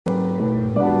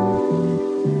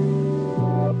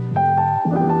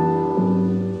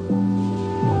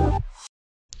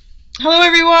Hello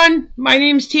everyone, my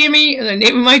name's Tammy and the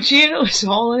name of my channel is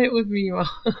All in It with Mima.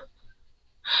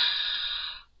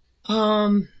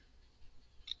 um,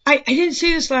 I didn't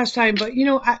say this last time, but you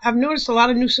know, I've noticed a lot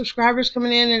of new subscribers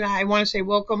coming in and I want to say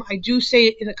welcome. I do say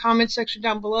it in the comment section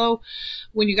down below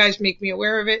when you guys make me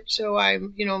aware of it. So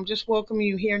I'm just welcoming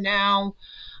you here now.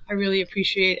 I really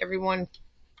appreciate everyone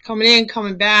coming in,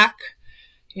 coming back.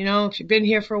 You know, if you've been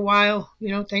here for a while,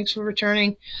 thanks for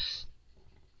returning.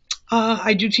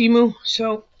 I do Temu,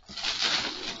 so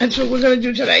that's what we're going to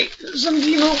do today. Some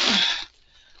Temu.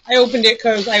 I opened it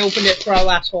because I opened it for our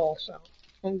last haul, so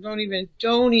don't even,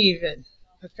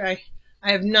 okay?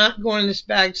 I have not gone in this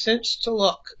bag since to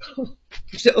look.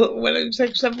 Except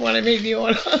when I made the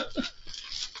order.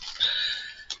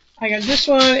 I got this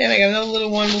one, and I got another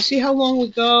little one. We'll see how long we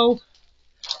go.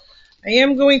 I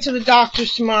am going to the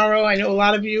doctor's tomorrow. I know a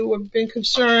lot of you have been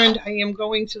concerned. I am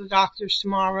going to the doctor's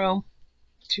tomorrow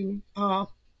to,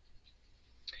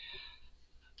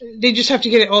 they just have to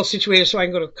get it all situated so I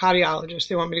can go to a cardiologist.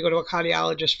 They want me to go to a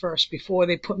cardiologist first before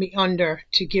they put me under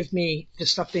to give me the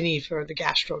stuff they need for the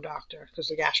gastro doctor, because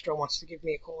the gastro wants to give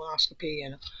me a colonoscopy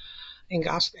and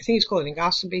I think it's called an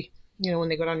endoscopy, when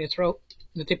they go down your throat,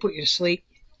 that they put you to sleep.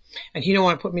 And he don't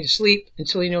want to put me to sleep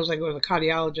until he knows I go to the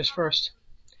cardiologist first.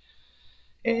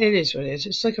 It is what it is.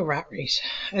 It's like a rat race.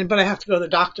 But I have to go to the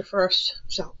doctor first.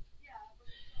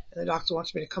 And the doctor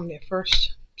wants me to come there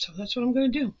first. So that's what I'm going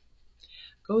to do.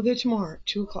 Go there tomorrow at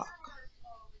 2 o'clock.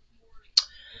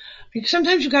 Because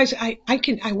sometimes you guys, I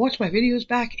watch my videos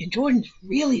back and Jordan's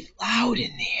really loud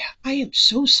in there. I am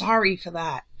so sorry for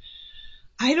that.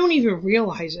 I don't even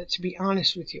realize it, to be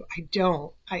honest with you. I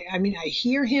don't. I mean, I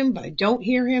hear him, but I don't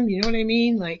hear him. You know what I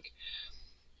mean? Like,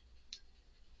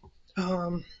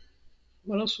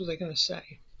 what else was I going to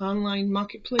say? Online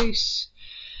marketplace.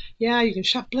 Yeah, you can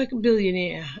shop like a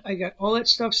billionaire. I got all that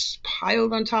stuff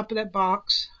piled on top of that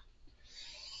box.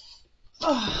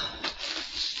 Oh.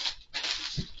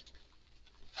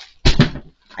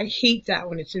 I hate that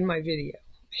when it's in my video.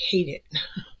 I hate it.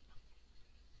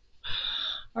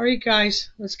 Alright guys,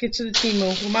 let's get to the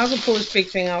Temu. We might as well pull this big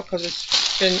thing out because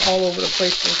it's been all over the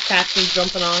place and cats been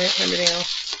jumping on it and everything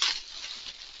else.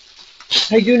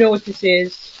 I do know what this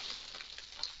is.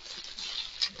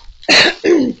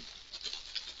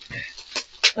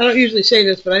 I don't usually say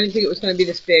this, but I didn't think it was going to be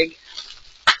this big.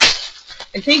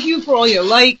 And thank you for all your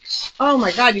likes. Oh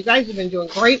my God, you guys have been doing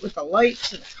great with the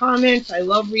likes and the comments. I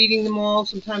love reading them all.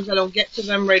 Sometimes I don't get to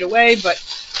them right away, but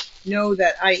know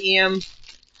that I am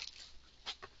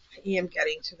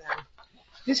getting to them.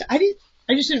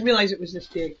 I just didn't realize it was this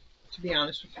big, to be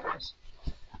honest with you guys.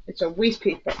 It's a waste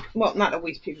paper. Well, not a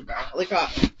waste paper bag. I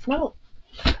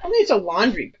don't think it's a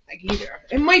laundry bag either.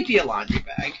 It might be a laundry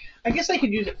bag. I guess I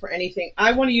could use it for anything.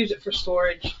 I want to use it for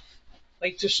storage,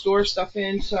 like to store stuff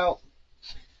in,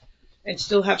 and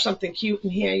still have something cute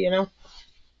in here,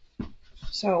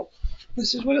 So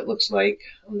this is what it looks like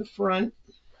on the front,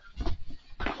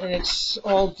 and it's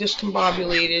all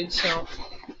discombobulated. So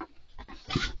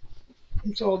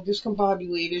it's all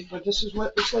discombobulated, but this is what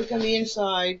it looks like on the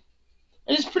inside,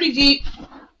 and it's pretty deep.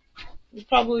 It's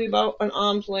probably about an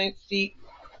arm's length deep.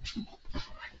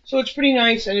 So it's pretty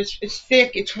nice, and it's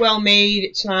thick. It's well made.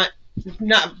 It's not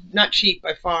cheap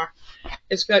by far.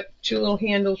 It's got 2 little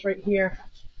handles right here,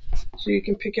 so you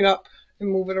can pick it up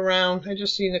and move it around. I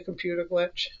just seen the computer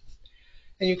glitch,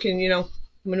 and you can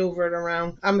maneuver it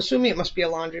around. I'm assuming it must be a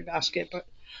laundry basket, but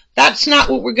that's not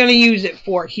what we're going to use it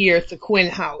for here at the Quinn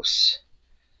house.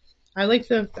 I like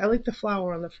the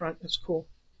flower on the front. That's cool.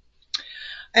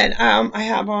 And I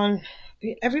have on.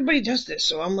 Everybody does this,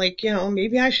 so I'm like,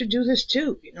 maybe I should do this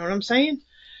too. You know what I'm saying?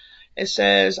 It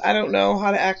says, I don't know how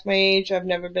to act my age. I've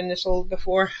never been this old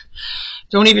before.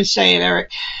 Don't even say it,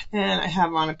 Eric. And I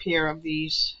have on a pair of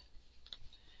these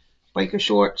biker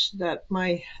shorts that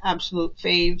my absolute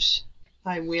faves.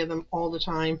 I wear them all the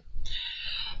time.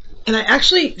 And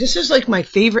this is like my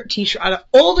favorite t-shirt. Out of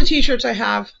all the t-shirts I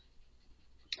have,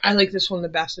 I like this one the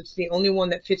best. It's the only one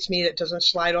that fits me, that doesn't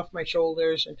slide off my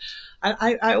shoulders. And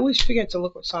I always forget to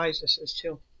look what size this is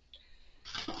too.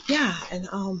 Yeah, and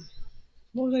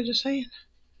what was I just saying?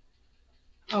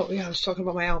 Oh yeah, I was talking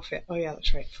about my outfit. Oh yeah,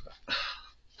 that's right.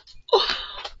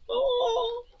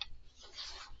 Oh,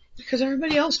 because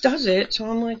everybody else does it, so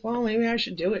I'm like, well, maybe I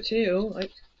should do it too. Like,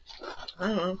 I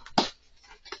don't know.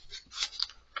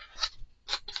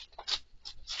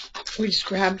 We just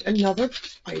grabbed another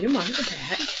item out of the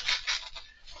bag.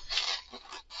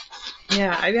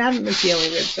 Yeah, I haven't been feeling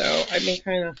good, so I've been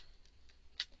kind of...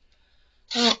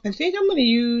 Oh, I think I'm going to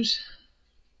use...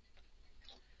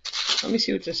 Let me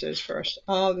see what this is first.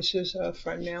 Oh, this is a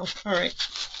friend mail. All right.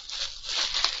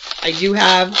 I do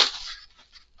have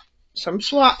some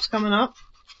swaps coming up.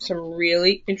 Some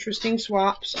really interesting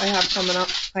swaps I have coming up.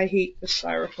 I hate this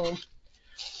styrofoam.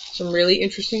 Some really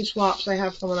interesting swaps I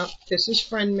have coming up. This is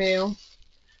friend mail.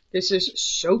 This is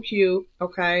so cute.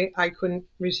 Okay, I couldn't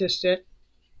resist it.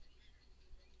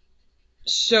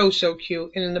 So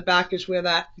cute. And in the back is where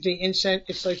the incense,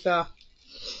 it's like the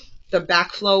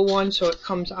backflow one, so it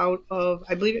comes out of,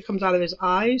 I believe it comes out of his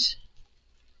eyes.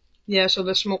 Yeah, so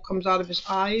the smoke comes out of his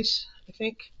eyes, I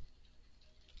think.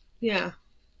 Yeah.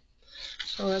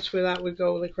 So that's where that would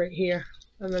go, like right here.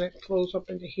 And then it flows up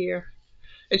into here.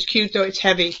 It's cute though, it's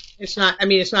heavy. It's not, I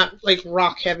mean, it's not like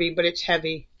rock heavy, but it's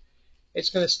heavy. It's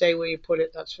going to stay where you put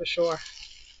it, that's for sure.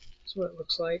 That's what it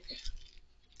looks like.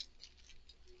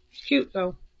 It's cute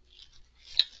though.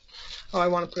 Oh, I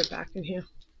want to put it back in here.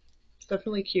 It's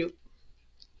definitely cute.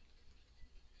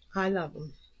 I love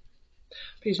him.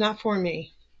 But he's not for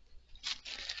me.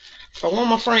 For all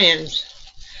my friends.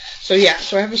 So yeah,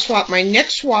 so I have a swap. My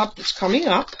next swap that's coming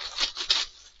up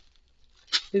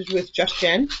is with Just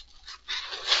Jen.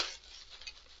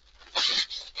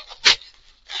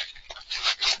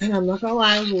 And I'm not gonna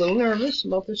lie, I was a little nervous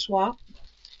about this swap.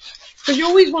 Because you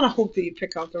always want to hope that you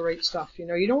pick out the right stuff, you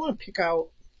know. You don't want to pick out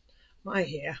my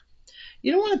hair.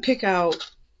 You don't want to pick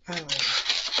out, I don't know.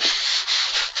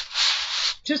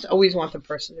 Just always want the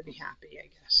person to be happy, I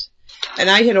guess. And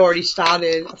I had already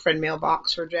started a friend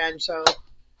mailbox for Jen, so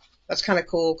that's kind of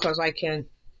cool because you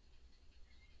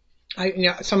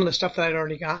know, some of the stuff that I'd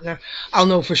already gotten her, I'll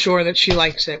know for sure that she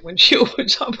likes it when she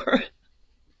opens up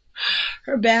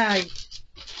her bag.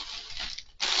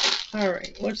 All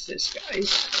right, what's this,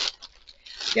 guys?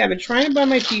 Yeah, I've been trying to buy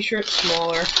my t-shirt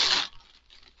smaller.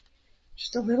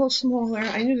 Just a little smaller.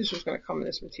 I knew this was going to come in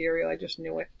this material. I just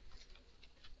knew it.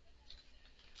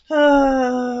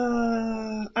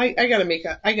 I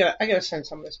gotta send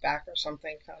some of this back or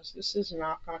something because this is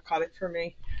not gonna cut it for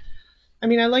me. I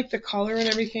mean, I like the color and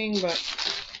everything, but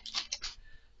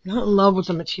I'm not in love with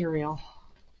the material.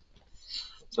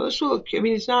 So this will, I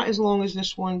mean, it's not as long as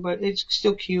this one, but it's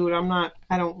still cute. I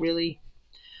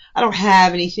don't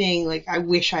have anything like, I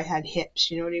wish I had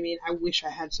hips, you know what I mean? I wish I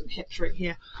had some hips right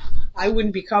here. I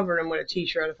wouldn't be covering them with a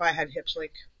t-shirt if I had hips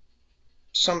like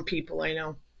some people I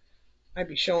know. I'd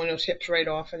be showing those hips right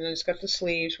off. And then it's got the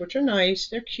sleeves, which are nice.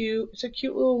 They're cute. It's a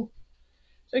cute little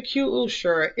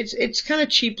shirt. It's kind of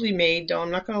cheaply made though. I'm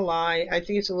not gonna lie. I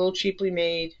think it's a little cheaply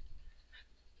made.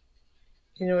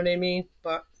 You know what I mean?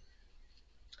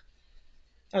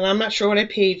 And I'm not sure what I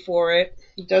paid for it.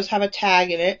 It does have a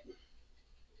tag in it.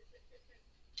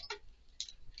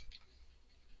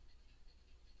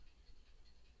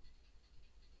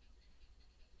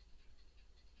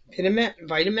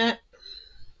 Vitamet.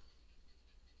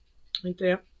 Right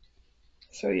there.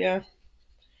 So yeah.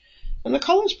 And the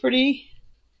color's pretty.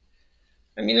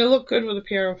 I mean, it looked good with a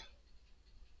pair of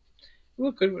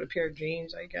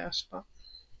jeans, I guess, but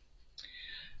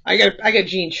I got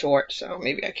jean shorts, so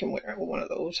maybe I can wear it with one of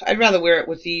those. I'd rather wear it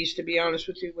with these, to be honest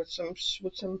with you, with some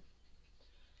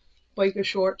biker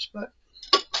shorts, but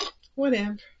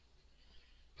whatever.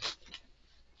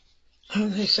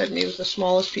 They sent me with the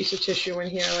smallest piece of tissue in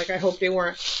here. Like, I hope they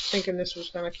weren't thinking this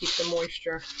was going to keep the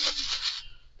moisture.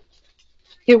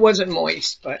 It wasn't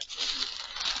moist, but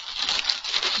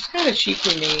it's kind of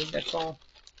cheaply made, that's all.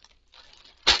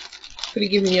 Could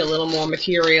have given you a little more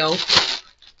material.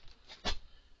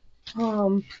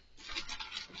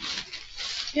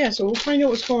 Yeah, so we'll find out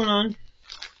what's going on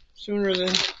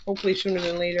hopefully sooner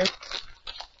than later.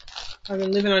 I've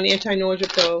been living on anti-nausea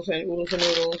pills and oodles and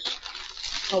noodles.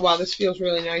 Oh wow, this feels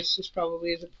really nice. This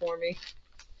probably isn't for me.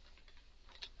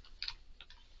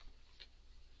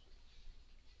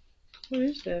 What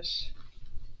is this?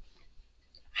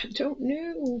 I don't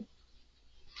know.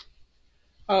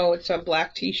 Oh, it's a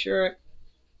black t-shirt.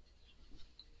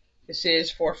 This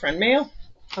is for friend mail.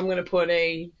 I'm going to put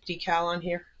a decal on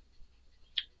here.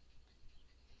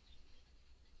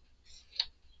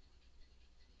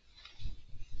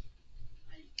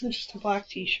 It's just a black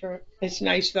t-shirt. It's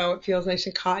nice though. It feels nice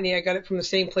and cottony. I got it from the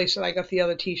same place that I got the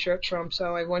other t-shirts from,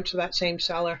 so I went to that same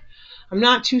seller. I'm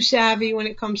not too savvy when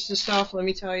it comes to stuff. Let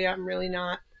me tell you, I'm really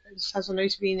not. It has a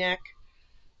nice V-neck,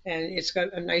 and it's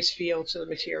got a nice feel to the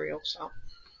material. So,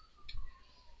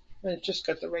 and it just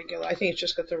got the regular. I think it's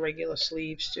just got the regular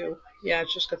sleeves too. Yeah,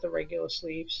 it's just got the regular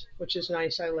sleeves, which is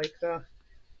nice. I like the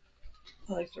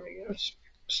regular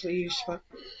sleeves, but.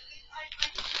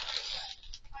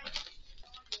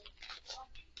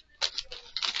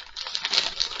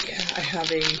 Yeah, I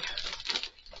have a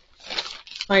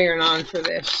iron on for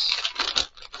this.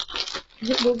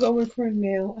 It will go in for a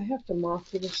mail. I have to mark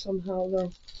for this somehow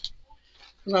though.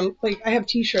 'Cause I'm like, I have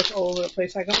t-shirts all over the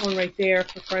place. I got one right there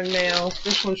for friend mail.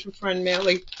 This one's for friend mail.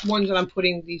 Like ones that I'm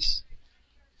putting these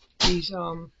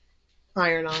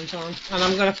iron-ons on. And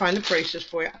I'm gonna find the prices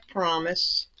for you, I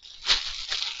promise.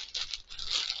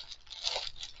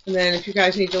 And then if you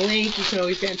guys need the link, you can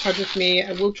always get in touch with me.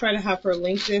 I will try to have her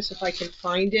link this if I can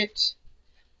find it.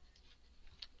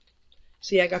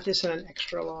 See, I got this in an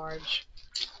extra large.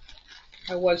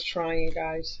 I was trying, you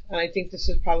guys. And I think this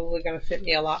is probably going to fit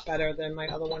me a lot better than my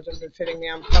other ones that have been fitting me.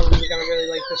 I'm probably going to really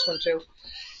like this one too.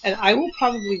 And I will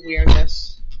probably wear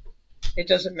this. It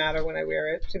doesn't matter when I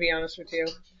wear it, to be honest with you.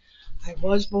 I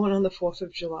was born on the 4th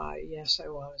of July. Yes, I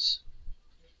was.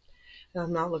 And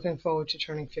I'm not looking forward to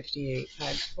turning 58.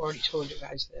 I've already told you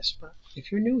guys this, but if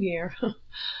you're new here,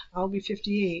 I'll be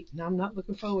 58, and I'm not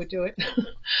looking forward to it.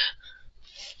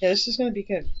 Yeah, this is going to be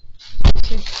good.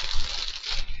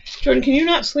 Jordan, can you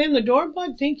not slam the door,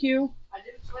 bud? Thank you. I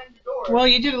didn't slam the door. Well,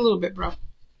 you did a little bit, bro.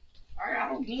 Alright, I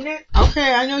don't mean it.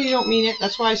 Okay, I know you don't mean it.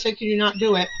 That's why I said, can you not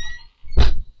do it?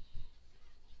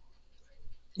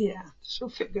 Yeah, this will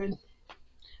fit good.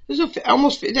 This will fit,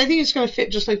 almost fit. I think it's going to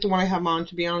fit just like the one I have on,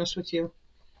 to be honest with you.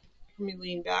 Let me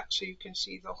lean back so you can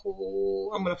see the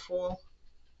whole. I'm going to fall.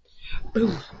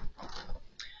 Boom.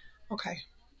 Okay,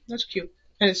 that's cute.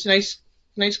 And it's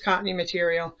nice cottony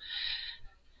material.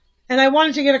 And I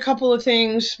wanted to get a couple of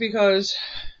things because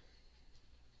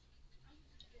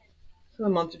for the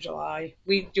month of July,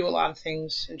 we do a lot of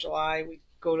things in July. We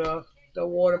go to the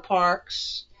water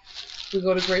parks. We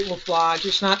go to Great Wolf Lodge.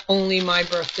 It's not only my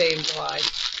birthday in July,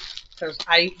 because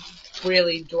I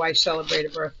celebrate a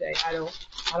birthday. I don't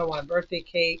want a birthday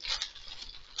cake.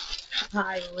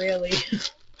 I really,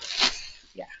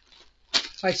 yeah.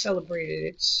 If I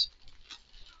celebrated, it's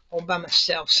all by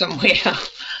myself somewhere.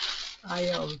 I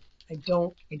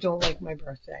don't like my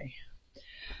birthday.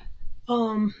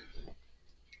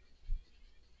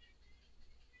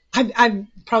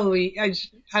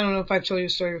 I don't know if I've told you the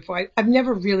story before. I've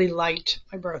never really liked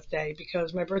my birthday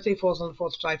because my birthday falls on the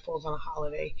 4th of July, falls on a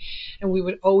holiday. And we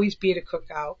would always be at a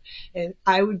cookout. And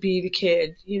I would be the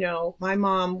kid, my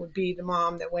mom would be the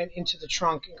mom that went into the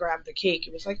trunk and grabbed the cake.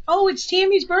 It was like, oh, it's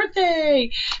Tammy's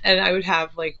birthday. And I would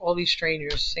have like all these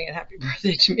strangers saying happy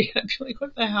birthday to me. I'd be like,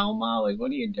 what the hell, Mom? Like,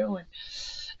 what are you doing?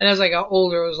 And as I got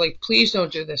older, I was like, please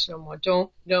don't do this no more.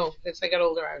 No. As I got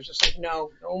older, I was just like,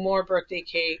 no more birthday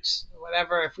cakes,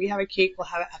 whatever. If we have a cake, we'll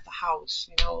have it at the house,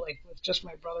 like with just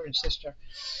my brother and sister.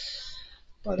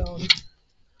 But,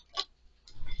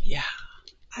 yeah,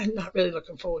 I'm not really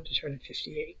looking forward to turning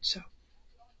 58, so.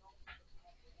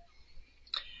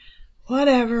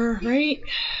 Whatever, right?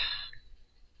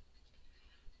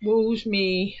 Woe's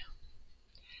me.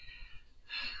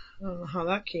 I don't know how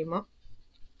that came up.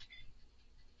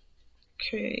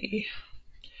 Okay.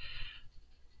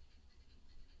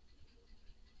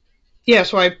 Yeah,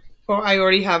 so I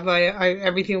already have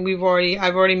everything.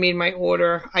 I've already made my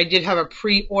order. I did have a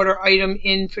pre-order item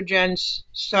in for Jen's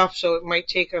stuff, so it might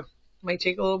take a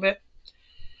little bit.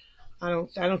 I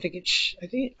don't think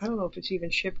I don't know if it's even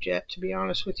shipped yet, to be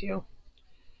honest with you.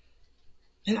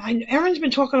 And Erin's been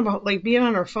talking about like being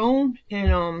on her phone,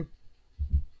 and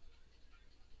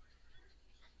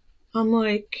I'm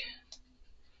like,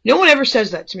 no one ever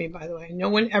says that to me, by the way. No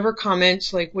one ever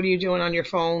comments, like, what are you doing on your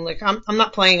phone? Like, I'm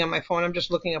not playing on my phone. I'm just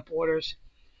looking up orders.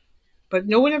 But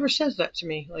no one ever says that to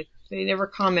me. Like, they never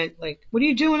comment, like, what are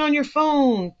you doing on your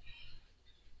phone? I'm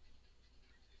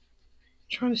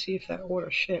trying to see if that order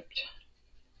shipped.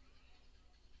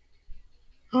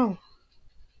 Oh,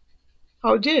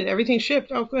 it did. Everything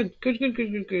shipped. Oh, good.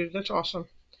 Good. That's awesome.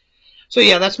 So,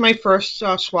 yeah, that's my first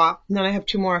swap. And then I have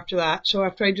 2 more after that. So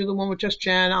after I do the one with just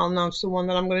Jen, I'll announce the one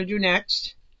that I'm going to do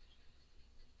next.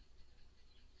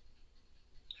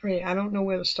 Right, I don't know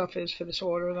where the stuff is for this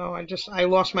order, though. I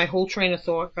lost my whole train of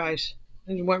thought, guys.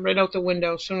 It went right out the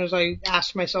window as soon as I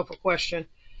asked myself a question.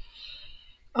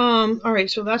 All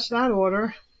right, so that's that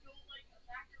order.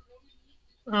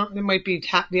 It might be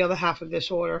the other half of this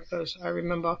order, because I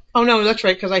remember. Oh, no, that's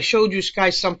right, because I showed you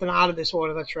guys something out of this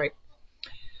order. That's right.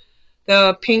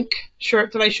 The pink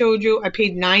shirt that I showed you, I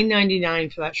paid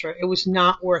 $9.99 for that shirt. It was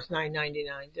not worth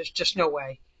 $9.99. There's just no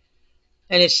way.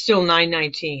 And it's still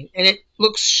 $9.19. And it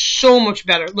looks so much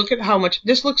better. Look at how much.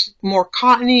 This looks more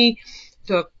cottony.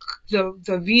 The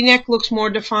V-neck looks more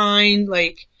defined.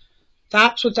 Like,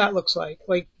 that's what that looks like.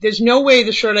 Like, there's no way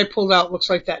the shirt I pulled out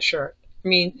looks like that shirt. I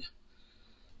mean,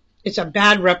 it's a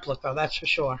bad replica, that's for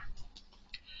sure.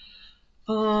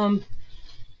 Let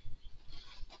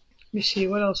me see,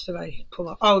 what else did I pull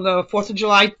up? Oh, the 4th of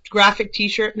July graphic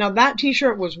t-shirt. Now, that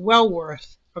t-shirt was well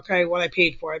worth, okay, what I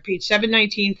paid for. I paid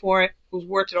 $7.19 for it. was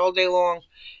worth it all day long,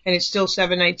 and it's still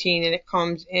 $7.19, and it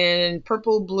comes in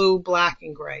purple, blue, black,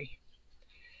 and gray.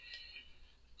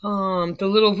 The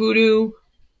little voodoo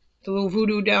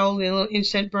doll, the little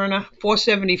incense burner,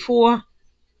 $4.74,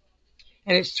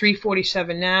 and it's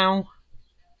 $3.47 now.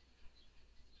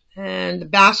 And the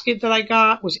basket that I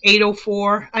got was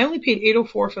 $8.04. I only paid $8.04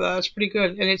 for that. That's pretty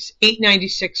good, and it's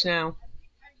 $8.96 now.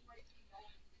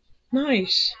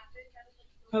 Nice.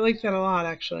 I like that a lot,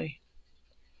 actually.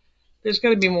 There's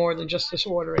got to be more than just this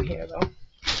order in here, though,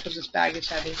 because this bag is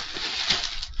heavy.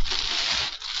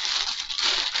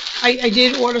 I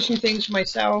did order some things for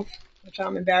myself, which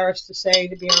I'm embarrassed to say,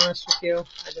 to be honest with you.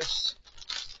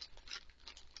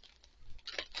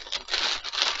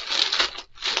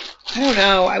 I don't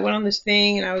know. I went on this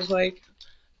thing, and I was like,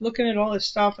 looking at all this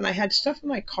stuff, and I had stuff in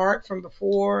my cart from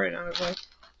before, and I was like,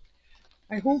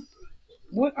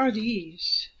 what are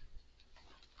these?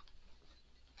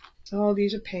 Oh,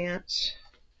 these are pants.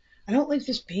 I don't like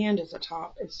this band at the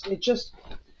top.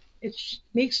 It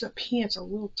makes the pants a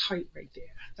little tight right there.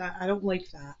 I don't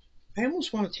like that. I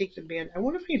almost want to take the band. I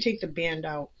wonder if I can take the band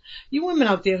out. You women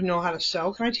out there who know how to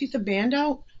sew, can I take the band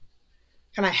out?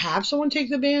 Can I have someone take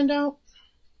the band out?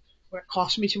 Would it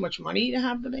cost me too much money to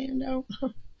have the band out?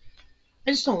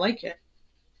 I just don't like it.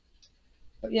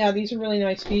 But yeah, these are really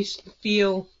nice. These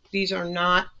feel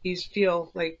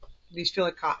like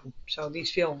cotton. So these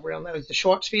feel real nice. The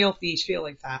shorts these feel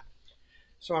like that.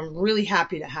 So I'm really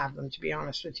happy to have them, to be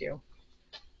honest with you.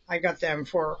 I got them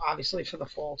obviously for the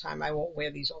fall time. I won't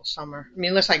wear these all summer. I mean,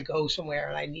 unless I go somewhere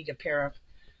and I need a pair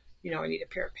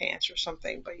of pants or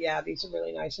something. But yeah, these are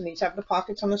really nice. And these have the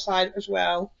pockets on the side as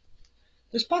well.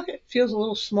 This pocket feels a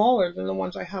little smaller than the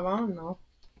ones I have on, though.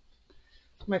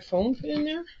 Does my phone fit in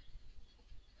there?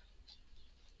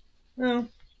 No,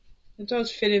 it does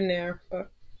fit in there,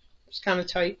 but it's kind of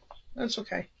tight. That's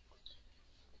okay.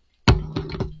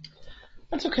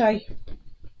 That's okay.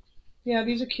 Yeah,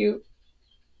 these are cute.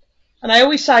 And I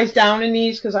always size down in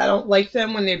these because I don't like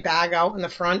them when they bag out in the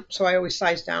front. So I always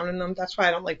size down in them. That's why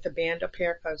I don't like the band up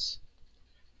here, because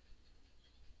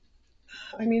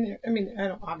I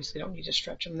obviously don't need to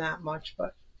stretch them that much,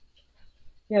 but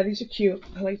yeah, these are cute.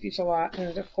 I like these a lot.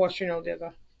 And of course,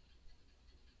 they're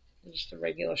just the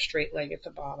regular straight leg at the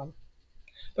bottom.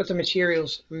 But the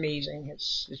material's amazing.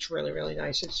 It's really, really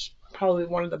nice. It's probably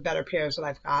one of the better pairs that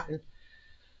I've gotten.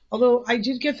 Although I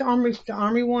did get the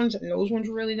army ones, and those ones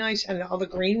were really nice, and the other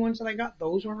green ones that I got,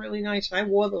 those were really nice. And I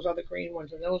wore those other green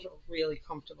ones, and those were really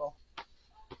comfortable.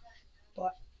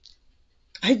 But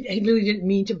I really didn't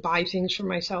mean to buy things for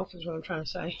myself, is what I'm trying to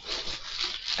say.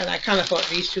 And I kind of thought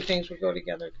these two things would go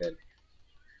together good.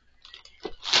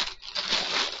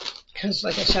 Because,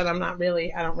 like I said, I don't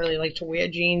really like to wear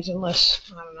jeans unless,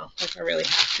 I don't know, like I really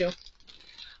have to.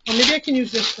 Well, maybe I can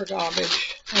use this for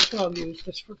garbage. That's what I'll use,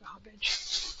 this for garbage.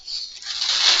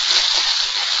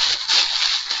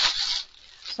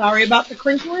 Sorry about the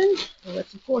crinkling.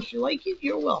 Unless, of course, you like it,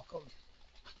 you're welcome.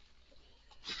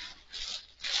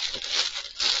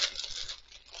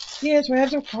 Yeah, so I had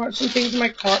some things in my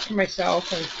cart for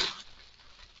myself, and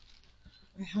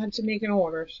I had to make an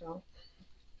order, so.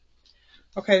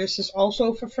 Okay, this is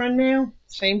also for friend mail.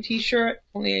 Same t-shirt,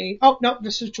 oh, no,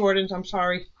 this is Jordan's, I'm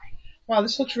sorry. Wow,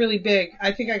 this looks really big.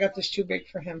 I think I got this too big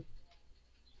for him.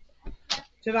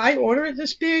 Did I order it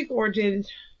this big, or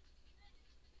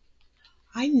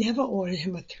I never ordered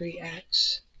him a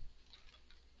 3X.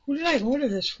 Who did I order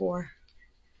this for?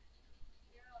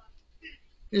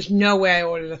 There's no way I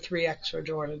ordered a 3X for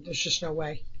Jordan. There's just no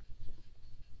way.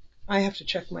 I have to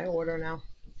check my order now.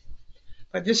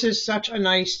 But this is such a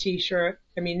nice t-shirt.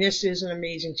 I mean, this is an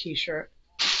amazing t-shirt.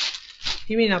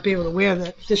 He may not be able to wear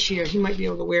that this year. He might be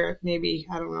able to wear it maybe,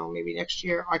 I don't know, maybe next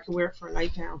year. I could wear it for a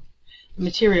nightgown. The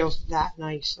material's that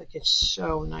nice. Like, it's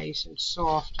so nice and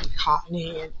soft and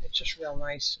cottony, and it's just real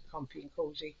nice, comfy and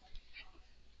cozy.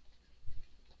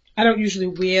 I don't usually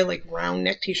wear like round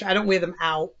neck t-shirts. I don't wear them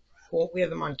out. I won't wear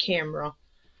them on camera.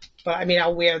 But I mean,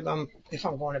 I'll wear them if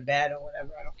I'm going to bed or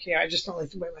whatever. I don't care. I just don't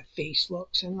like the way my face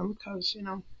looks in them because,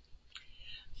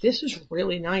 this is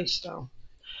really nice though.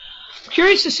 I'm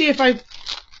curious to see if I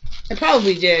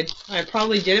probably did. I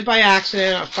probably did it by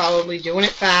accident. I'm probably doing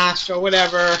it fast or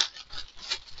whatever.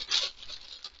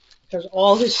 Because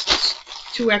all his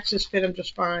 2Xs fit him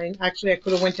just fine. Actually, I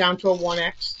could have went down to a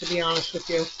 1X, to be honest with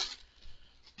you.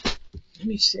 Let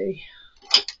me see.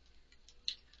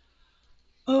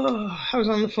 Oh, I was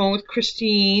on the phone with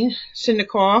Christine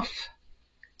Sindikoff.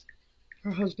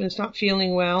 Her husband's not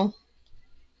feeling well.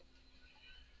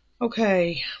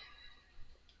 Okay.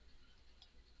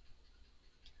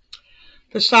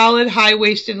 The solid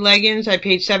high-waisted leggings, I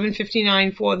paid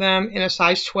 $7.59 for them in a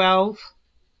size 12.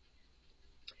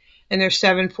 And they're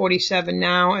 $7.47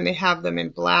 now, and they have them in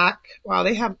black. Wow,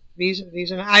 they have these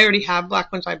and I already have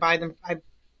black ones. I buy them.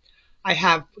 I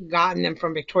have gotten them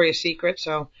from Victoria's Secret,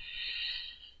 so.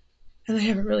 And I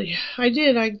haven't really. I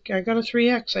did. I got a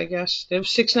 3X, I guess. It was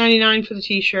 $6.99 for the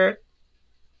t-shirt,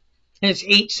 and it's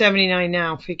 $8.79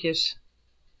 now. Figures.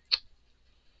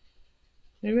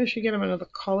 Maybe I should get them another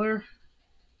color.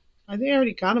 I think I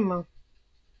already got them. I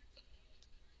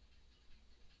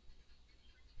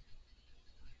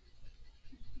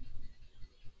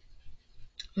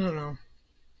don't know.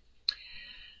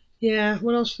 Yeah.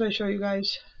 What else did I show you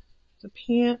guys? The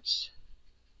pants.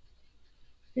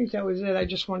 I think that was it. I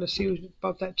just wanted to see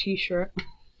about that t-shirt.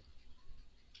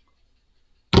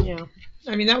 Yeah.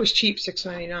 I mean, that was cheap,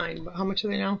 $6.99. But how much are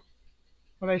they now?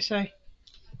 What did I say?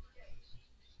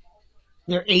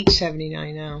 They're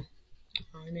 $8.79 now.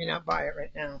 I may not buy it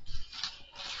right now.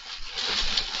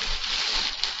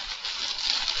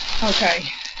 Okay.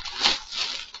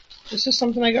 This is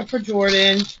something I got for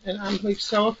Jordan, and I'm like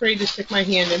so afraid to stick my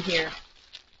hand in here.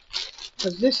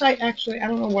 Because this I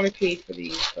don't know what I paid for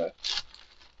these, but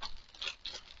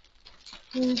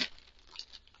it's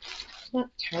not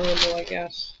terrible, I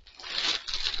guess.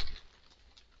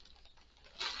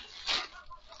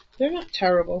 They're not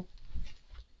terrible.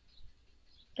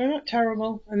 They're not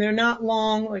terrible, and they're not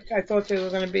long like I thought they were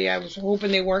going to be. I was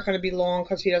hoping they weren't going to be long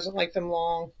because he doesn't like them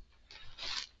long.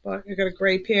 But I got a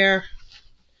gray pair.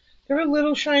 They're a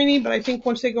little shiny, but I think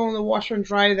once they go in the washer and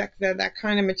dry, that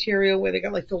kind of material where they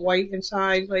got like the white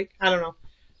inside, like, I don't know.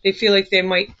 They feel like they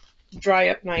might dry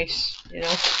up nice, you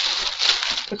know.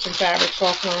 Put some fabric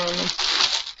softener on them.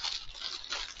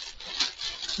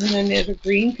 And then there's a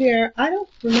green pair. I don't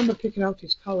remember picking out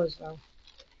these colors, though.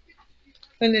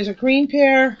 Then there's a green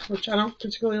pair, which I don't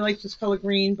particularly like this color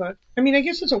green, but, I mean, I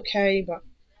guess it's okay, but.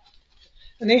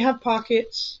 And they have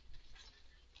pockets.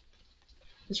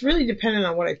 It's really dependent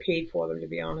on what I paid for them, to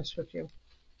be honest with you.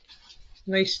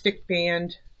 Nice thick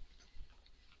band.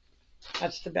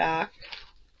 That's the back.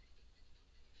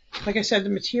 Like I said, the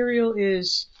material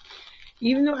is,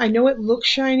 even though I know it looks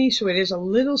shiny, so it is a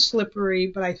little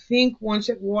slippery, but I think once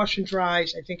it washes and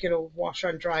dries, I think it'll wash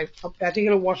and dry up. I think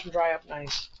it'll wash and dry up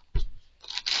nice.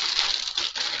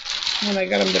 And I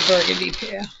got them the burgundy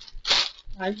pair.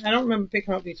 I don't remember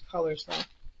picking out these colors though.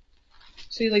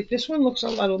 See, like this one looks a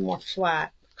little more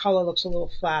flat. The color looks a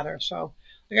little flatter. So,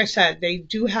 like I said, they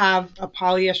do have a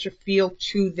polyester feel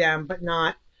to them, but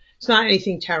it's not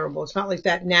anything terrible. It's not like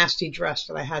that nasty dress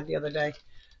that I had the other day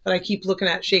that I keep looking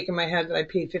at, shaking my head that I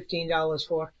paid $15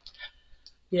 for.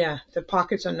 Yeah, the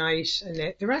pockets are nice,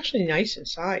 and they're actually nice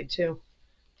inside too.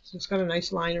 So it's got a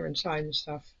nice liner inside and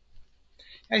stuff.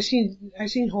 I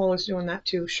seen haulers doing that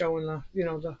too, showing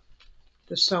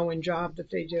the sewing job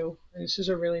that they do. And this is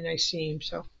a really nice seam,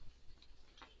 so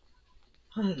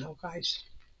I don't know, guys.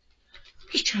 I'm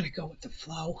just trying to go with the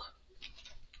flow.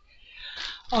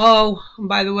 Oh, and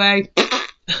by the way,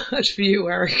 that's for you,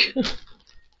 Eric.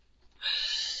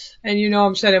 And you know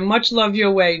I'm sending much love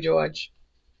your way, George.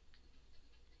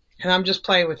 And I'm just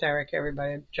playing with Eric,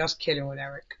 everybody. I'm just kidding with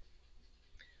Eric.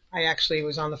 I actually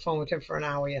was on the phone with him for an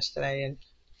hour yesterday and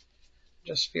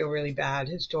just feel really bad.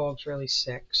 His dog's really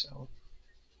sick, so.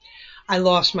 I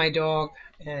lost my dog,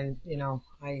 and, you know,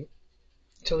 I,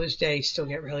 till this day, still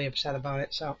get really upset about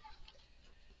it, so.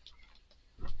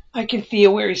 I can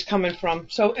feel where he's coming from.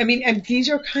 So, I mean, and these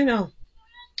are kind of,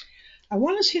 I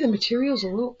want to see the materials a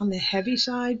little on the heavy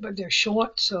side, but they're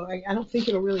short, so I don't think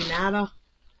it'll really matter,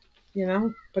 you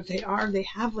know, but they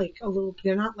have like a little,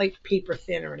 they're not like paper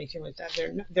thin or anything like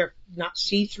that. They're not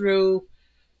see-through.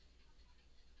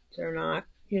 They're not,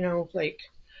 you know, like,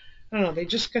 I don't know, they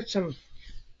just got some,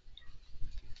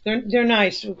 they're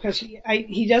nice because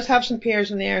he does have some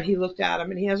pairs in there. He looked at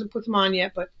them and he hasn't put them on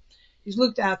yet, but he's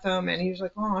looked at them and he was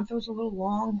like, oh, aren't those a little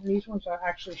long? And these ones are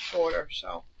actually shorter,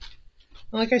 so.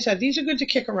 And like I said, these are good to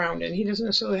kick around in. He doesn't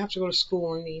necessarily have to go to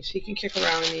school in these. He can kick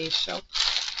around in these, so.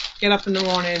 Get up in the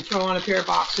morning and throw on a pair of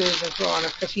boxes and throw on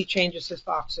it because he changes his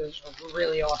boxes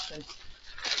really often.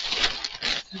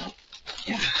 So,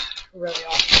 yeah, really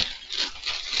often.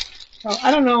 So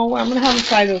I don't know. I'm going to have him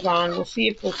try those on. We'll see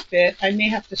if they'll fit. I may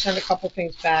have to send a couple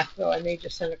things back, though. I may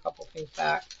just send a couple things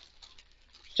back.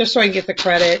 Just so I can get the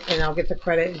credit, and I'll get the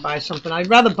credit and buy something. I'd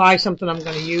rather buy something I'm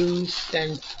going to use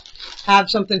than have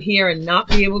something here and not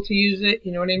be able to use it.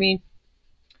 You know what I mean?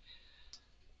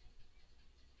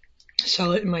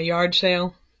 Sell it in my yard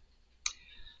sale.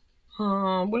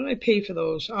 What did I pay for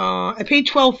those? I paid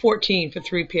 $12.14 for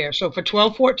 3 pairs. So for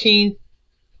 $12.14,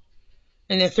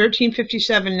 And they're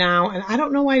 $13.57 now. And I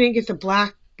don't know why I didn't get the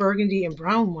black, burgundy, and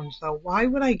brown ones, though. Why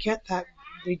would I get that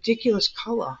ridiculous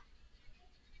color?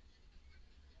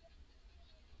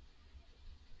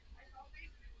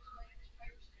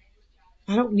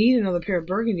 I don't need another pair of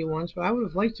burgundy ones, but I would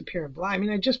have liked a pair of black. I mean,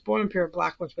 I just bought him a pair of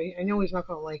black ones, but I know he's not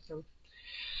going to like them.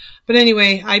 But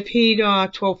anyway, I paid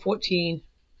 $12.14,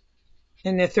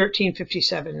 and they're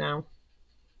 $13.57 now.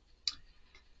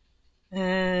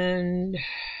 And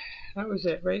that was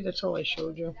it, right? That's all I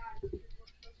showed you.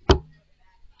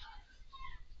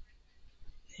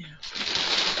 Yeah.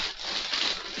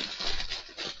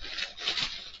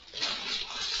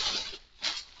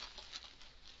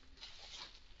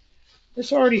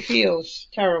 This already feels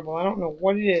terrible. I don't know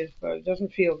what it is, but it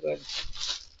doesn't feel good.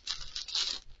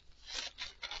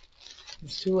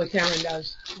 Let's do what Karen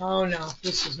does. Oh no,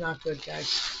 this is not good,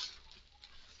 guys.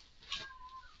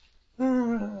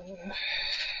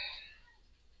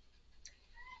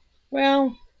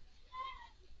 Well,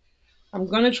 I'm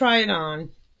going to try it on.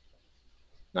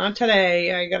 Not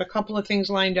today. I got a couple of things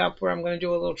lined up where I'm going to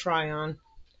do a little try on.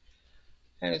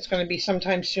 And it's going to be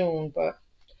sometime soon, but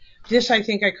this I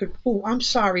think I could... Oh, I'm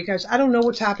sorry, guys. I don't know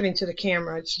what's happening to the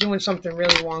camera. It's doing something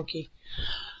really wonky.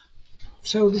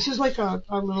 So this is like a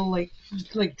little like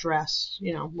dress,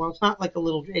 you know. Well, it's not like a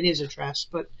little... It is a dress,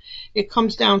 but it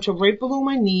comes down to right below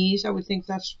my knees. I would think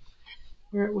that's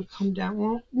where it would come down.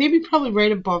 Well, maybe probably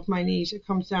right above my knees it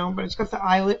comes down, but it's got the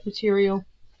eyelet material.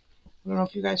 I don't know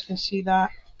if you guys can see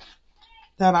that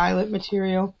eyelet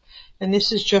material. And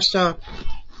this is just a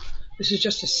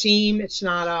seam. It's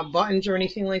not buttons or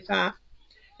anything like that.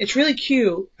 It's really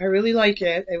cute. I really like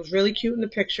it. It was really cute in the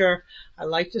picture. I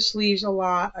like the sleeves a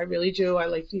lot. I really do. I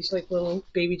like these like little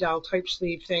baby doll type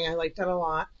sleeve thing. I like that a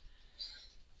lot.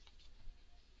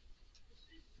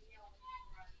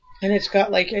 And it's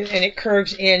got like, and it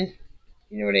curves in.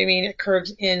 You know what I mean? It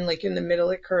curves in, like in the middle.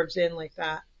 It curves in like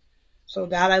that. So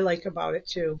that I like about it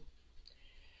too.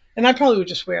 And I probably would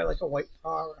just wear like a white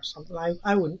bra or something.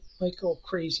 I wouldn't like go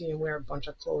crazy and wear a bunch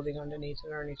of clothing underneath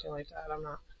it or anything like that. I'm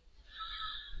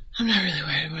not really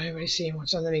worried about anybody seeing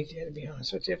what's underneath there, to be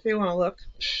honest with you. If they want to look,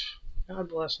 God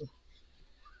bless them.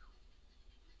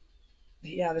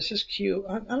 But yeah, this is cute.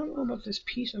 I don't know about this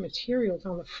piece of material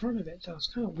down the front of it, though.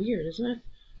 It's kind of weird, isn't it?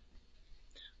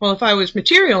 Well, if I was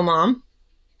material mom,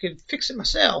 I could fix it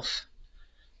myself.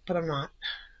 But I'm not.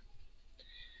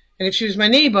 And if she was my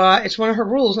neighbor, it's one of her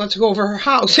rules not to go over her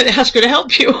house and ask her to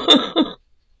help you.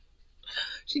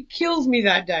 She kills me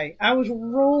that day. I was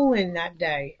rolling that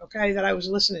day, okay, that I was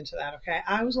listening to that, okay?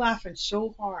 I was laughing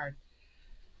so hard.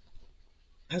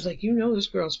 I was like, you know this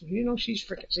girl's, she's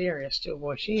freaking serious too,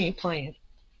 boy. She ain't playing.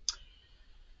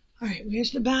 All right,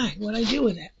 where's the bag? What'd I do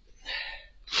with it?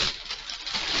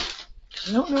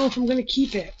 I don't know if I'm going to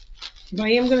keep it. But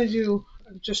I am going to do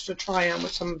just a try on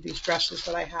with some of these dresses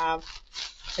that I have.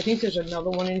 I think there's another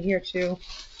one in here too.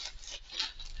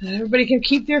 And everybody can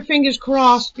keep their fingers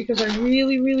crossed because I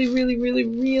really, really, really, really,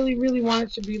 really, really want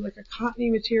it to be like a cottony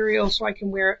material so I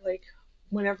can wear it like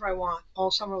whenever I want,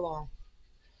 all summer long.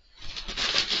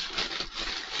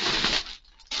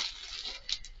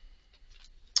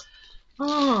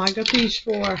 Oh, I got these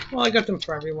for, well, I got them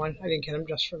for everyone. I didn't get them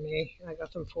just for me. I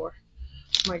got them for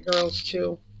my girls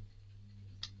too.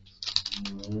 I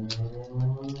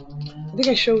think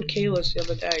I showed Kayla's the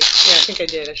other day. Yeah, I think I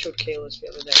did. I showed Kayla's the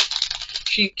other day.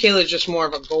 Kayla's just more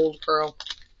of a gold girl.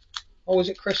 Or was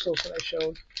it Crystal's that I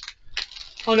showed?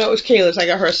 Oh no, it was Kayla's. I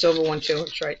got her a silver one too.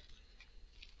 That's right.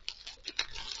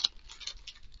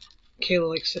 Kayla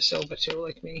likes the silver too,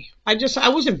 like me. I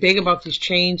wasn't big about these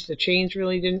chains. The chains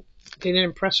really didn't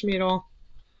impress me at all.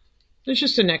 It's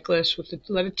just a necklace with the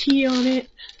letter T on it.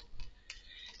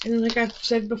 And like I've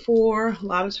said before, a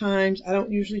lot of times I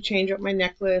don't usually change up my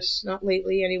necklace, not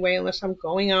lately anyway, unless I'm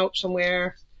going out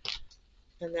somewhere.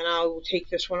 And then I will take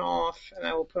this one off and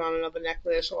I will put on another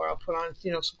necklace or I'll put on,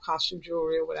 some costume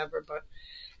jewelry or whatever. But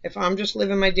if I'm just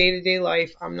living my day-to-day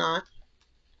life, I'm not.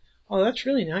 Oh, that's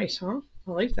really nice, huh?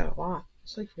 I like that a lot.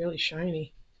 It's like really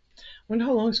shiny. I wonder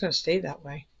how long it's going to stay that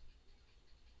way.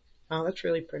 Oh, that's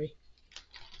really pretty.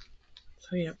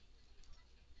 So yeah.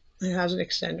 It has an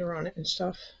extender on it and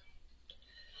stuff.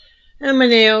 And my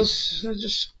nails are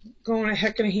just going a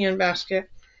heck in a handbasket.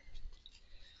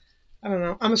 I don't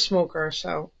know. I'm a smoker,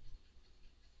 so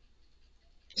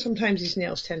sometimes these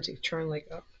nails tend to turn like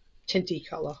a tinty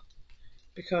color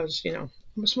because, I'm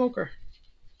a smoker.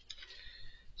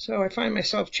 So I find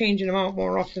myself changing them out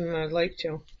more often than I'd like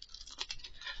to.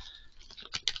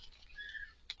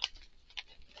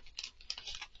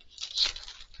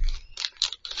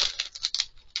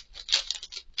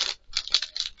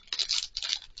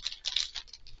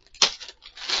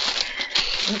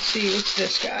 Let's see, what's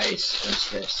this, guys? What's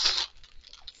this?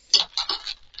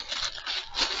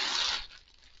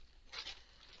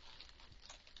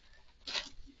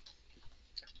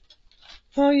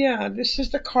 Oh yeah, this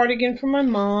is the cardigan for my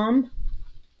mom.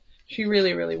 She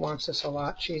really, really wants this a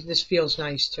lot. This feels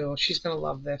nice too. She's gonna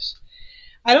love this.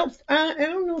 I don't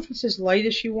know if it's as light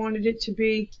as she wanted it to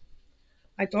be.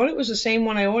 I thought it was the same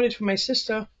one I ordered for my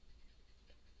sister.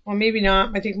 Or maybe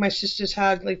not. I think my sister's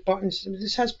had like buttons.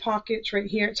 This has pockets right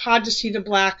here. It's hard to see the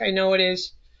black. I know it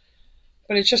is.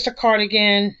 But it's just a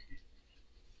cardigan.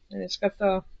 And it's got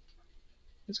the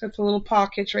little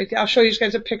pockets right there. I'll show you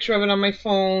guys a picture of it on my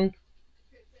phone.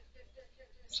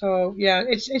 So yeah,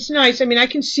 it's nice. I mean, I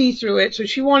can see through it. So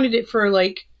she wanted it for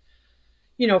like,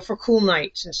 for cool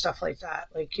nights and stuff like that.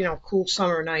 Like, cool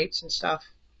summer nights and stuff.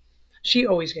 She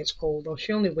always gets cold though.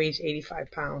 She only weighs 85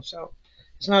 pounds. So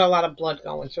there's not a lot of blood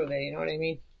going through there. You know what I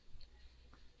mean?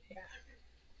 Yeah.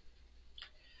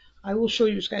 I will show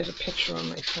you guys a picture on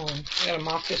my phone. I gotta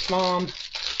mock this mom.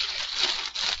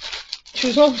 She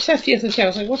was all upset the other day. I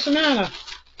was like, what's the matter?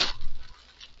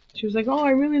 She was like, oh, I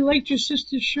really liked your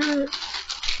sister's shirt.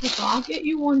 I said, I'll get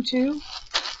you one too.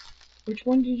 Which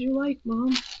one did you like,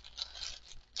 Mom?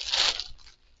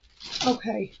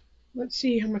 Okay, let's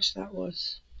see how much that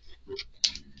was.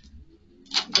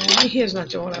 Yeah, my hair's not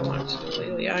doing what I want it to do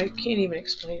lately. I can't even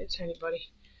explain it to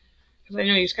anybody. Because I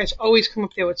know you guys always come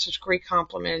up there with such great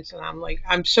compliments, and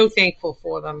I'm so thankful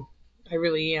for them. I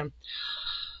really am.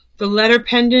 The letter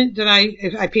pendant that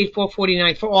I paid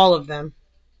 $4.49 for all of them.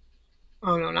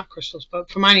 Oh no, not crystals,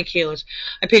 but for mine and Kayla's.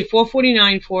 I paid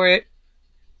 $4.49 for it,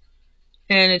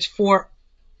 and it's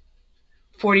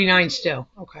 $4.49 still.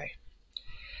 Okay.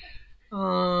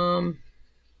 Let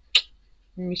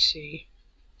me see.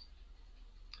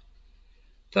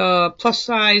 The plus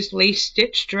size lace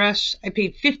stitch dress. I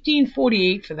paid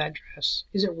 $15.48 for that dress.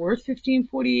 Is it worth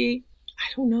 $15.48? I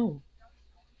don't know.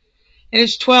 And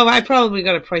it's 12. I probably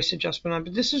got a price adjustment on,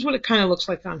 but this is what it kind of looks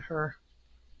like on her.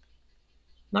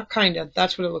 Not kind of.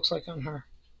 That's what it looks like on her.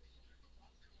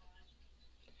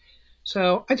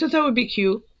 So I thought that would be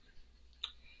cute.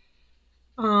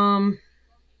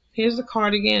 Here's the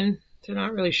cardigan. They're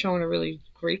not really showing a really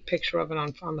great picture of it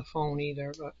on the phone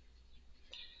either,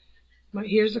 but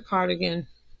here's the cardigan.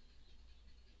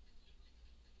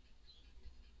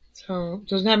 So it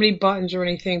doesn't have any buttons or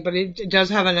anything, but it does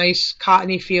have a nice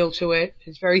cottony feel to it.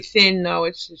 It's very thin though.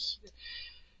 It's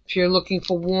if you're looking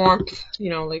for warmth,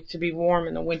 like to be warm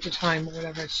in the wintertime or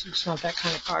whatever, it's not that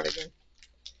kind of cardigan.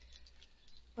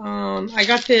 I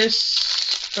got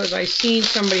this because I seen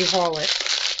somebody haul it.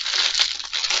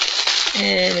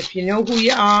 And if you know who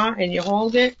you are and you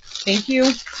hauled it, thank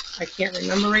you. I can't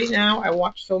remember right now. I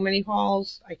watched so many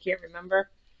hauls, I can't remember.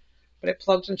 But it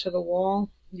plugs into the wall.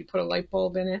 You put a light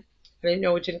bulb in it. I didn't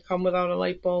know it didn't come without a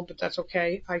light bulb, but that's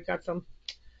okay. I got them.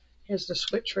 Here's the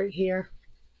switch right here.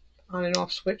 On and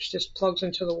off switch. Just plugs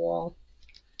into the wall.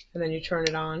 And then you turn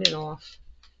it on and off.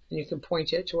 And you can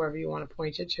point it to wherever you want to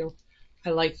point it to.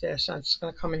 I like this. It's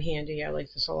going to come in handy. I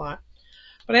like this a lot.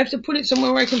 But I have to put it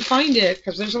somewhere where I can find it,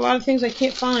 because there's a lot of things I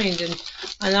can't find, and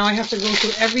now I have to go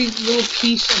through every little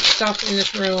piece of stuff in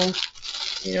this room.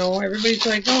 Everybody's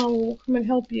like, oh, we'll come and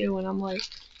help you, and I'm like,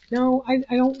 no, I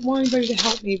don't want anybody to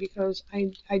help me, because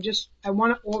I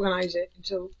want to organize it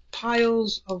into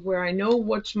piles of where I know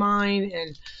what's mine,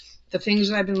 and the things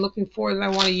that I've been looking for that I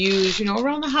want to use,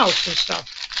 around the house and stuff,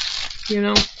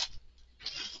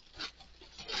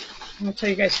 I'll tell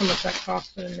you guys how much that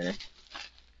cost in a minute.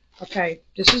 Okay,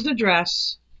 this is the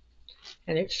dress,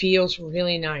 and it feels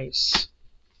really nice.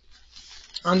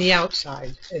 On the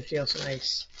outside, it feels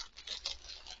nice.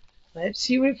 Let's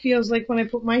see what it feels like when I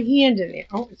put my hand in it.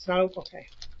 Oh, it's not open. Okay.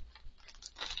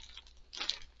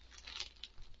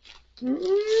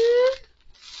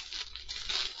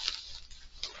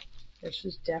 This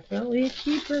is definitely a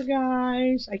keeper,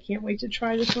 guys. I can't wait to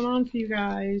try this one on for you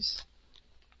guys.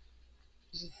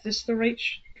 Is this the right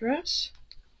dress?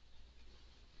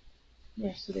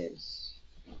 Yes, it is.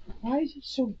 Why is it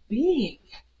so big?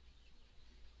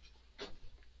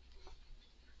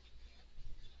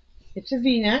 It's a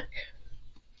V-neck.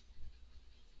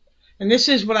 And this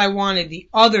is what I wanted the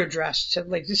other dress to,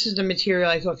 like, this is the material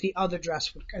I thought the other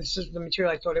dress would, this is the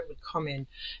material I thought it would come in.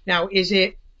 Now, is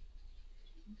it,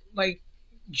 like,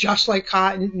 just like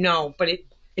cotton? No, but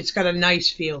it's got a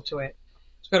nice feel to it.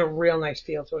 It's got a real nice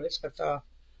feel to it. It's got the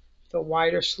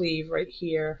wider sleeve right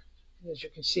here. As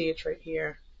you can see, it's right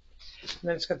here. And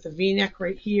then it's got the V-neck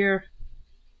right here.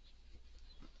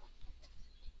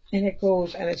 And it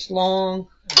goes, and it's long.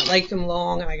 And I like them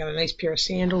long, and I got a nice pair of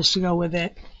sandals to go with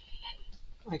it.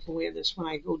 I can wear this when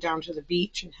I go down to the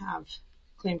beach and have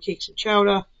clam cakes and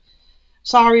chowder.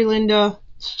 Sorry, Linda.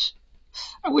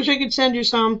 I wish I could send you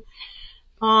some.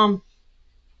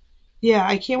 Yeah,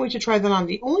 I can't wait to try that on.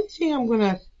 The only thing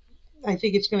I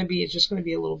think it's gonna be, it's just gonna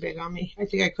be a little big on me. I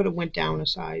think I could have went down a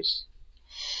size.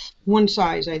 One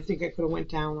size, I think I could have went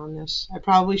down on this. I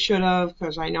probably should have,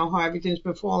 because I know how everything's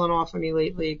been falling off of me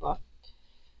lately, but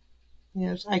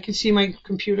yes, I can see my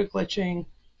computer glitching.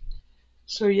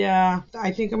 So yeah,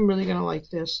 I think I'm really gonna like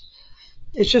this.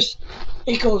 It's just,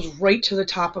 it goes right to the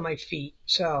top of my feet.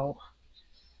 So,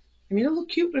 I mean, it'll look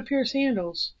cute with a pair of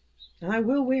sandals, and I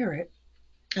will wear it.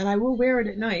 And I will wear it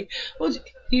at night. Well,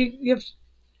 you have,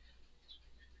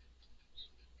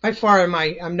 by far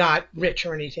I'm not rich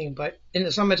or anything, but in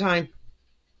the summertime,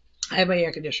 I have my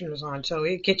air conditioners on, so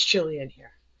it gets chilly in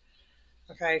here.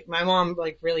 Okay, my mom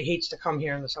like really hates to come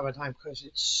here in the summertime because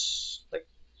it's like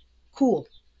cool.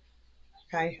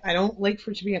 Okay, I don't like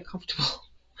for it to be uncomfortable,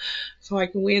 so I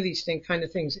can wear these kind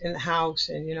of things in the house,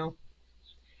 and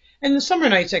and the summer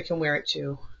nights I can wear it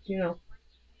too,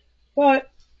 But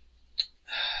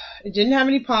it didn't have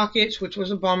any pockets, which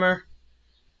was a bummer.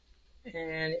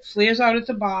 And it flares out at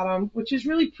the bottom, which is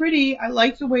really pretty. I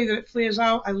like the way that it flares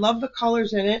out. I love the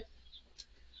colors in it.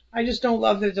 I just don't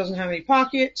love that it doesn't have any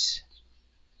pockets.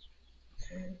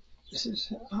 And this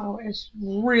is how it's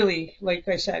really, like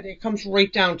I said, it comes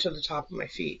right down to the top of my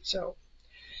feet. So,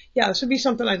 yeah, this would be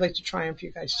something I'd like to try on for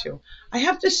you guys too. I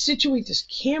have to situate this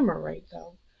camera right,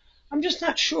 though. I'm just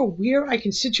not sure where I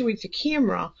can situate the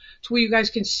camera to where you guys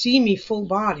can see me full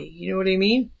body. You know what I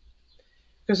mean?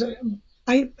 Because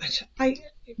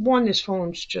this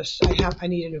phone's just, I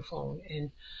need a new phone,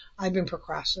 and I've been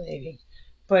procrastinating.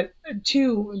 But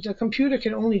two, the computer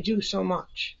can only do so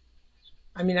much.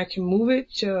 I mean, I can move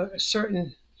it to a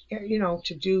certain,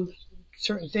 to do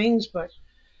certain things, but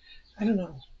I don't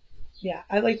know. Yeah,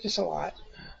 I like this a lot.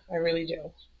 I really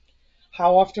do.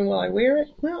 How often will I wear it?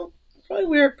 Well, I'll probably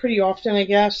wear it pretty often, I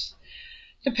guess.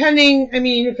 Depending, I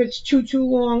mean, if it's too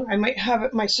long, I might have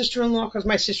it, my sister-in-law, because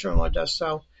my sister-in-law does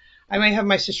so. I might have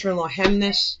my sister-in-law hem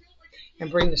this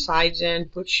and bring the sides in,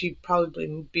 which she'd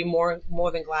probably be more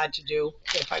than glad to do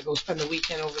if I go spend the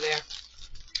weekend over there.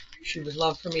 She would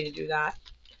love for me to do that.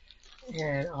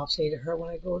 And I'll say to her when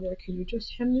I go there, can you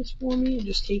just hem this for me and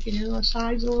just take it in on the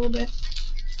sides a little bit?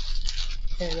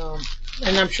 And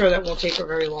I'm sure that won't take her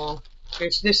very long.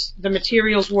 The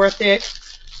material's worth it.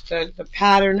 The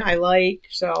pattern I like,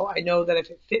 so I know that if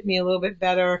it fit me a little bit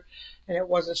better and it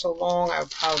wasn't so long, I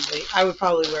would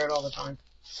probably wear it all the time.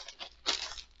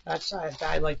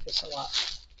 I like this a lot.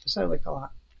 This I like a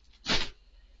lot.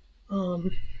 All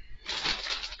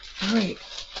right,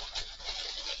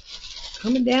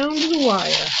 coming down to the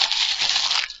wire.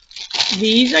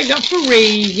 These I got for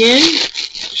Reagan.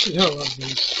 She's gonna love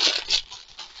these.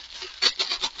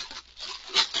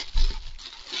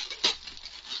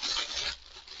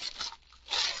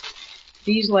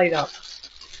 These light up.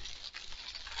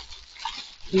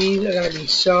 These are gonna be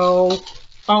so,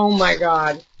 oh my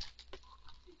god.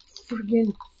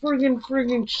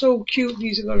 Friggin' so cute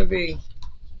these are gonna be.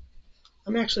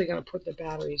 I'm actually gonna put the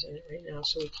batteries in it right now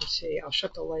so we can see. I'll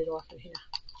shut the light off in here.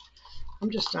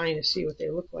 I'm just dying to see what they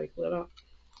look like lit up.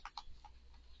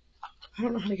 I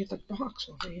don't know how to get the box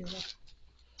over here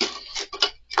though.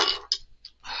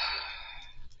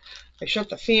 I shut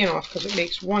the fan off because it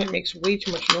makes way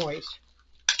too much noise.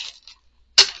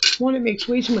 One, it makes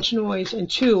way too much noise, and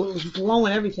two, it was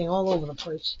blowing everything all over the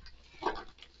place. Let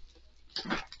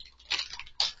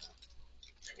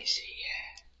me see.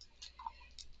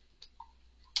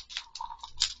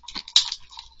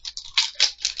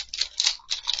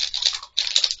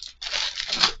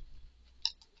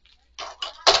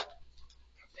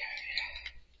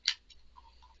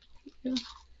 Yeah.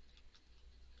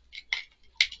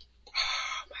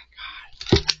 Oh my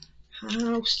god.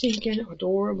 How stinking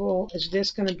adorable is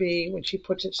this going to be when she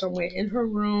puts it somewhere in her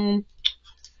room?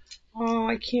 Oh,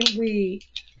 I can't wait.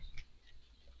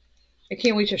 I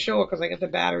can't wait to show her because I got the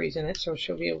batteries in it, so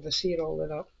she'll be able to see it all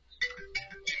lit up.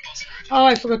 Oh,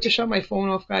 I forgot to shut my phone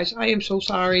off, guys. I am so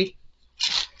sorry.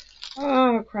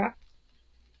 Oh, crap.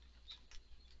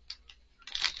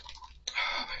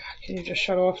 Oh, my God. Can you just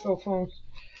shut off the phone?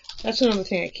 That's another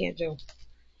thing I can't do.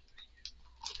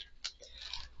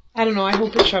 I don't know. I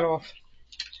hope it shut off.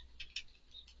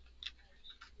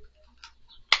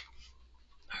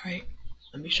 All right.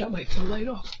 Let me shut my phone light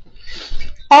off.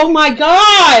 Oh, my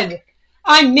God.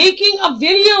 I'm making a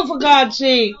video, for God's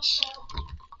sakes.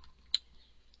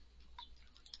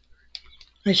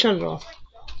 I shut it off.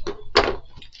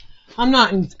 I'm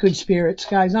not in good spirits,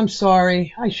 guys. I'm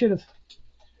sorry. I should have.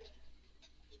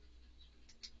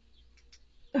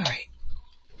 All right.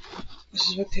 This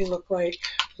is what they look like.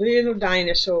 Little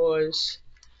dinosaurs.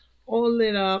 All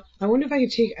lit up. I wonder if I can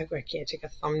take... I can't take a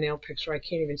thumbnail picture. I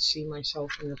can't even see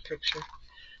myself in the picture.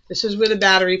 This is where the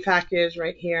battery pack is,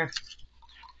 right here.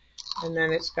 And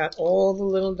then it's got all the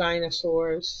little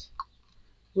dinosaurs.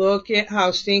 Look at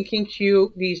how stinking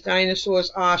cute these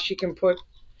dinosaurs are. He can put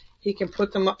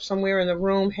them up somewhere in the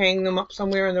room, hang them up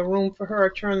somewhere in the room for her,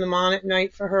 turn them on at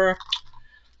night for her.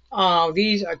 Oh,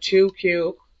 these are too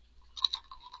cute.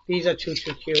 These are too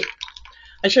cute.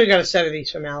 I should have got a set of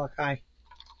these for Malachi.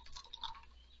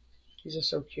 These are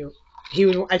so cute.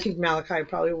 I think Malachi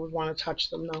probably would want to touch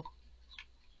them though.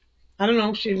 I don't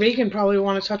know. Reagan probably would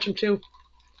want to touch them too.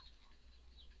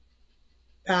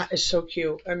 That is so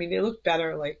cute. I mean, they look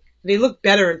better. They look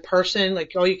better in person.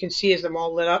 Like all you can see is them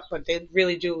all lit up, but they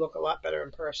really do look a lot better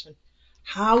in person.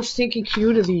 How stinking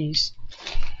cute are these?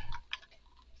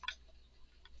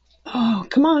 Oh,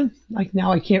 come on. Like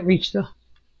now I can't reach the...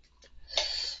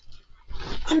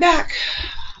 I'm back.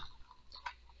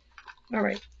 All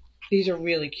right. These are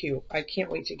really cute. I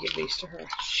can't wait to give these to her.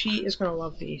 She is going to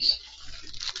love these.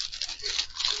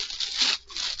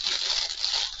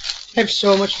 I have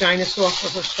so much dinosaur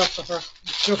for her stuff for her.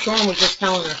 Sean was just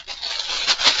telling her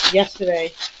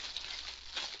yesterday.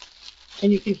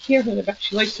 And you can hear her in the back.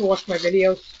 She likes to watch my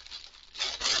videos.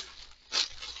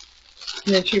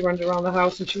 And then she runs around the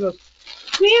house and she goes,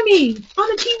 Grammy, on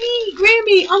the TV!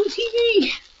 Grammy, on the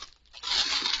TV!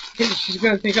 And she's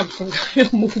going to think I'm some kind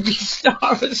of movie star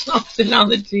or something on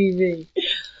the TV.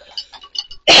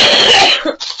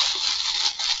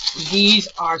 These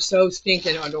are so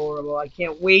stinking adorable. I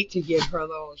can't wait to give her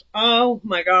those. Oh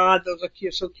my god, those are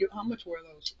cute, so cute. How much were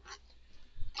those?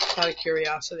 Out of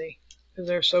curiosity. Because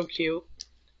they're so cute.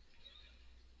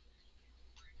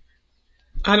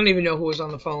 I don't even know who was on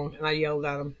the phone, and I yelled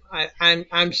at him.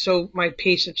 My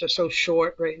patience are so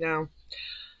short right now.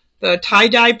 The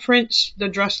tie-dye prints, the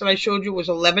dress that I showed you was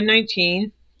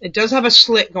 $11.19. It does have a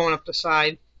slit going up the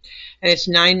side, and it's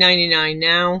 $9.99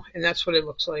 now, and that's what it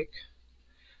looks like.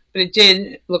 But it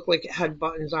did look like it had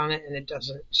buttons on it, and it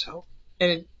doesn't. So,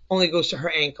 and it only goes to her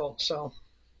ankle. So,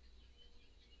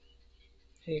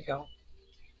 there you go.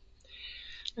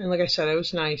 And like I said, it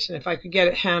was nice. And if I could get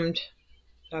it hemmed,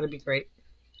 that'd be great.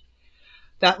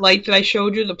 That light that I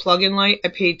showed you, the plug-in light, I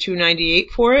paid $2.98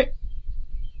 for it,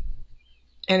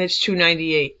 and it's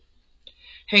 $2.98.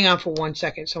 Hang on for 1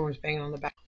 second. Someone's banging on the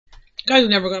back. You guys are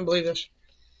never gonna believe this.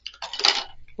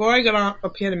 Before I got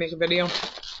up here to make a video,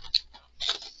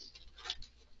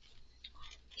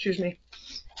 excuse me,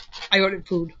 I ordered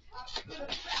food.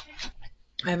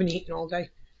 I haven't eaten all day.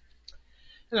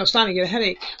 And I was starting to get a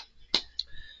headache.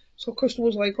 So Crystal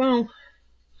was like, well,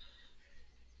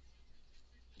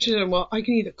 she said, well, I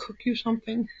can either cook you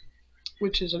something,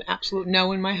 which is an absolute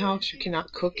no in my house. You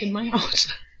cannot cook in my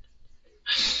house.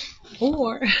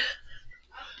 Or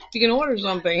you can order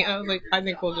something. And I was like, I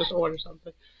think we'll just order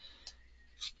something.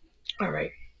 All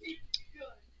right.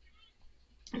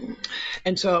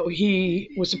 And so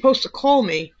he was supposed to call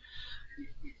me,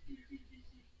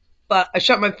 but I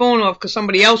shut my phone off because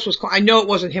somebody else was calling. I know it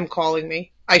wasn't him calling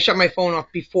me. I shut my phone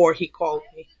off before he called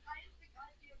me.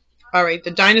 All right,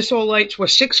 the dinosaur lights were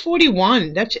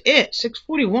 $6.41. That's it,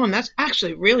 $6.41. That's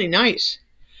actually really nice.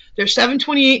 They're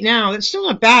 $7.28 now. That's still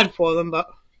not bad for them, but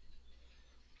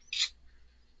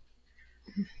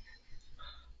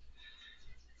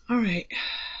all right.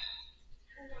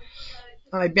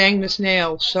 I banged this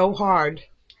nail so hard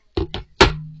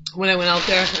when I went out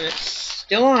there, and it's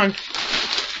still on.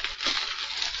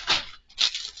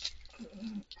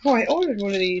 Oh, I ordered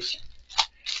one of these.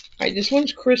 All right, this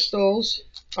one's Crystal's.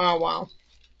 Oh, wow.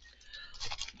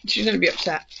 She's going to be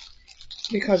upset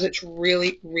because it's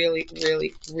really, really,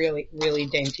 really, really, really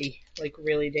dainty. Like,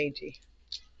 really dainty.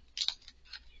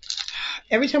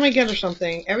 Every time I get her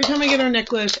something, every time I get her a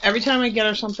necklace, every time I get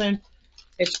her something,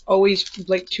 it's always,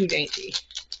 like, too dainty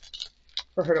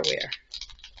for her to wear.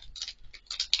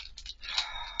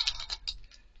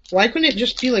 Why couldn't it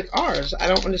just be like ours? I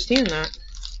don't understand that.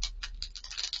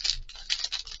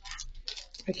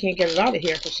 I can't get it out of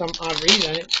here for some odd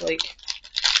reason. It's like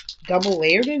double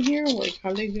layered in here. Like, how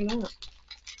do they do that?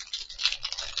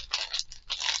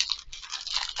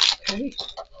 Okay.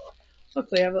 Look,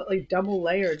 they have it like double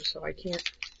layered, so I can't.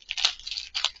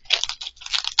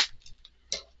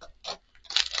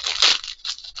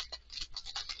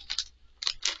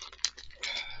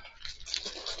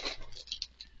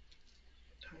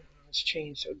 This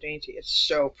chain's so dainty. It's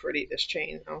so pretty, this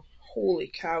chain, though. Holy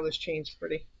cow, this chain's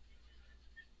pretty.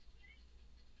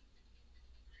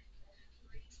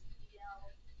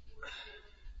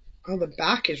 Oh, the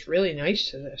back is really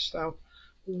nice to this, though.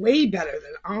 Way better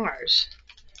than ours.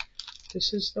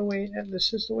 This is the way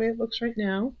it looks right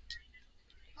now.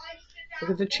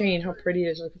 Look at the chain, how pretty it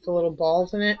is. Look at the little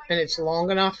balls in it, and it's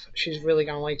long enough. She's really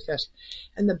gonna like this.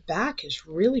 And the back is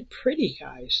really pretty,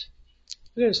 guys.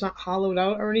 Look at it, it's not hollowed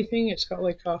out or anything. It's got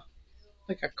like a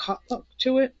cut look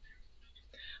to it.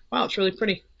 Wow, it's really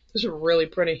pretty. This is really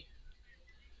pretty.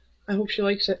 I hope she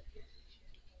likes it.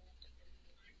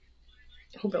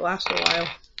 I hope it lasts a while.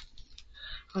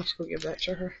 I'll have to go give that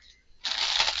to her.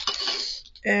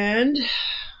 And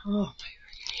oh my,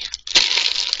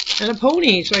 and a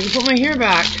pony so I can put my hair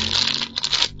back.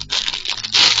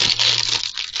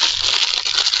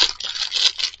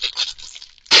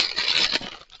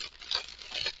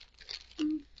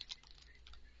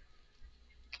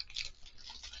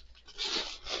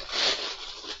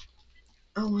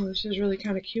 Oh, this is really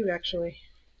kind of cute, actually.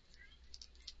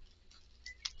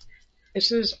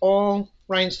 This is all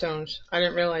rhinestones. I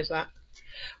didn't realize that.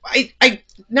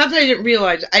 Not that I didn't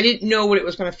realize, I didn't know what it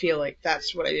was going to feel like.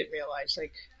 That's what I didn't realize.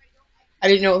 Like, I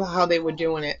didn't know how they were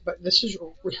doing it, but this is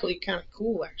really kind of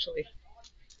cool, actually.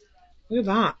 Look at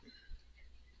that.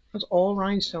 That's all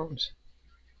rhinestones.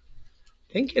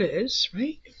 I think it is,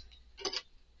 right?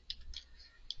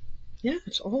 Yeah,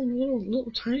 it's all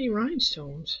little tiny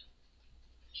rhinestones.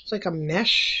 It's like a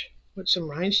mesh with some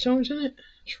rhinestones in it.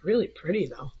 It's really pretty,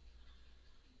 though.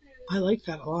 I like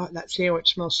that a lot. That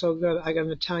sandwich smells so good. I got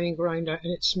an Italian grinder,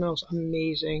 and it smells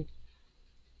amazing.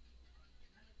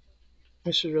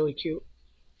 This is really cute.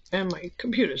 And my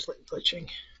computer's glitching.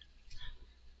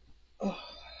 Oh.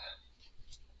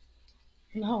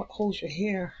 Now it holds your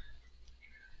hair.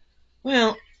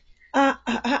 Well,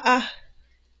 I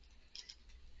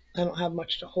don't have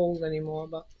much to hold anymore,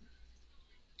 but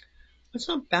it's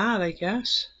not bad, I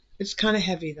guess. It's kind of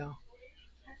heavy, though.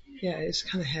 Yeah, it's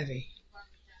kind of heavy.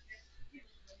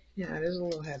 Yeah, it is a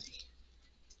little heavy.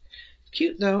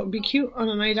 Cute, though. It'd be cute on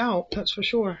a night out, that's for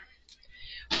sure.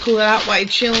 Pull it out while you're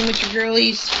chilling with your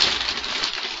girlies.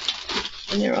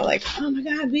 And they're all like, oh my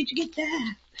God, where'd you get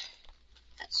that?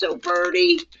 That's so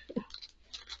pretty.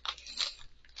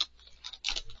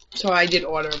 So I did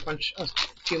order a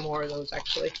few more of those,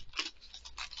 actually.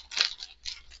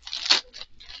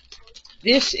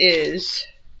 This is,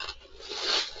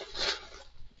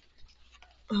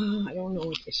 I don't know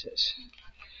what this is.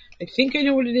 I think I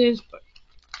know what it is, but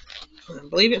I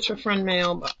believe it's for friend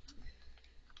mail, but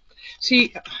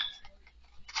see,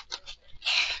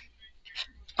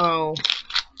 oh,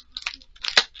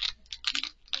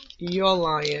 you're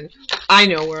lying. I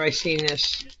know where I seen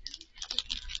this.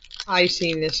 I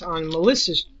seen this on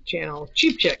Melissa's channel,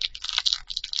 Cheap Chick.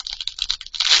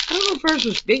 I don't know if hers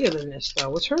was bigger than this, though.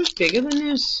 Was hers bigger than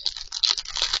this?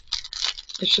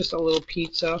 It's just a little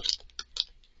pizza.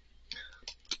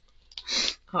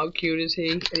 How cute is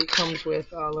he? And he comes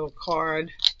with a little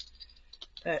card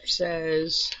that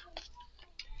says,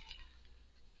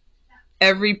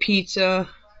 every pizza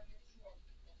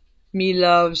me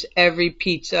loves, every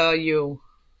pizza you.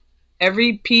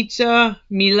 Every pizza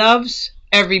me loves,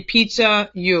 every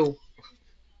pizza you.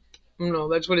 No,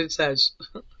 that's what it says.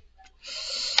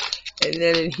 And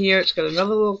then in here it's got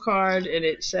another little card and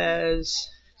it says,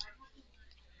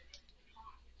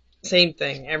 same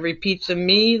thing. Every pizza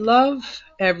me love,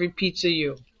 every pizza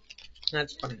you.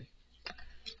 That's funny.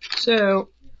 So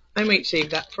I might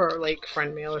save that for like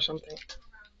friend mail or something.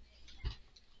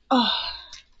 Oh,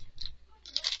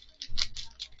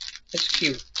 that's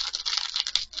cute.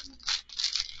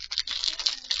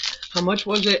 How much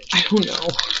was it? I don't know.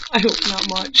 I hope not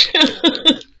much.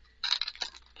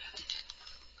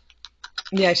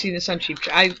 Yeah, I see this on Cheap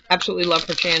Chick. I absolutely love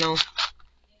her channel.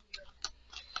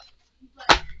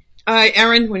 Alright,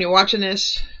 Erin, when you're watching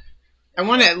this, I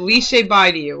want to at least say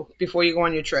bye to you before you go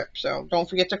on your trip. So don't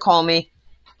forget to call me.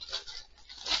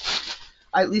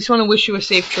 I at least want to wish you a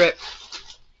safe trip.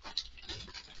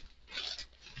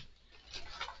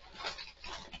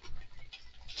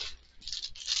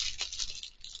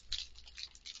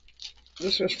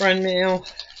 This was friend mail.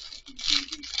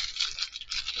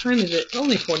 What time is it?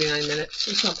 Only 49 minutes.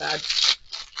 It's not bad.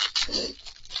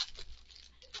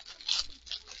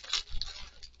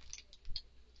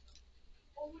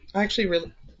 I actually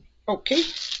really... Okay.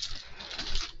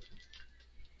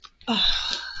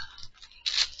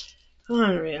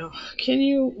 Unreal. Can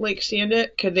you, like, stand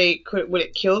it? Would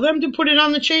it kill them to put it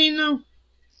on the chain, though?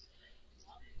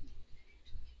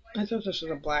 I thought this was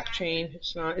a black chain.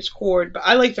 It's not. It's cord, but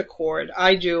I like the cord.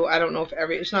 I do. I don't know if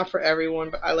it's not for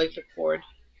everyone, but I like the cord.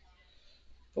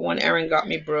 The one Erin got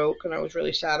me broke, and I was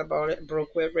really sad about it. It broke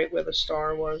right where the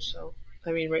star was. So,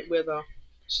 I mean, right where the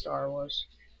star was.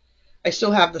 I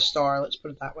still have the star. Let's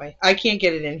put it that way. I can't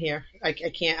get it in here. I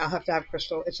can't. I'll have to have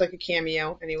Crystal. It's like a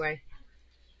cameo, anyway.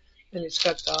 And it's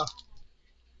got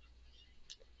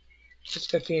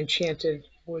the enchanted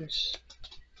woods.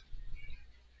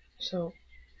 So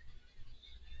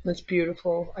it's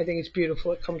beautiful. I think it's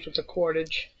beautiful. It comes with the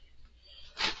cordage.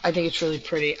 I think it's really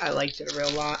pretty. I liked it a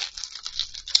real lot.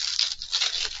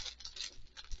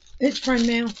 It's friend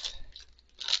mail.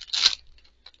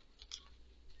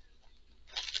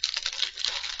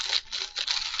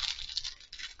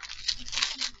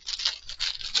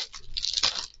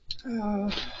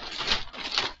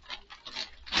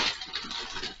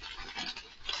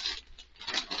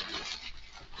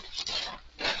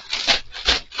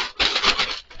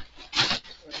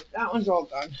 That one's all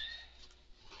done.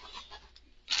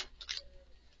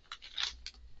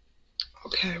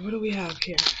 Okay, what do we have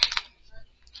here?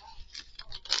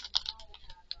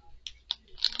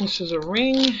 This is a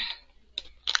ring.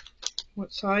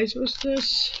 What size was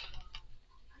this?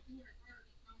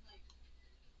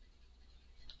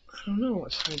 I don't know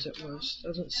what size it was.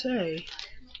 Doesn't say.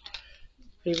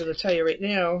 I'll be able to tell you right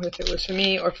now if it was for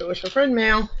me or if it was for friend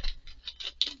mail.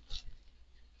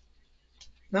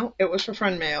 No, it was for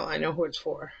friend mail. I know who it's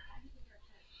for.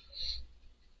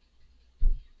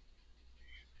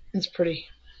 It's pretty.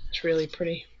 It's really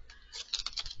pretty.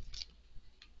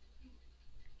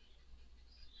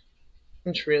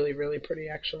 It's really, really pretty,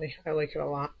 actually. I like it a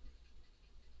lot.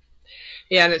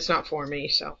 Yeah, and it's not for me,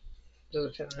 so it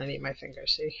doesn't fit on any of my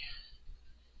fingers, see?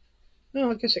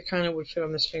 No, I guess it kind of would fit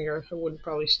on this finger. It wouldn't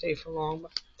probably stay for long,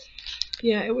 but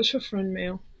yeah, it was for friend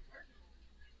mail.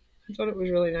 I thought it was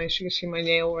really nice. You can see my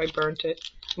nail where I burnt it.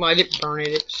 Well, I didn't burn it.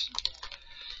 It's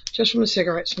just from a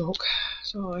cigarette smoke.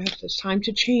 So it's time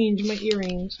to change my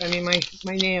earrings. I mean, my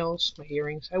nails, my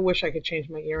earrings. I wish I could change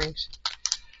my earrings.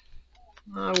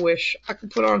 I wish I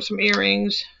could put on some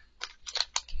earrings.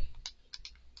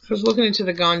 I was looking into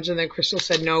the guns, and then Crystal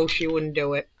said no, she wouldn't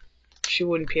do it. She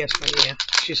wouldn't pierce my ear.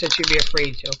 She said she'd be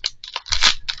afraid to.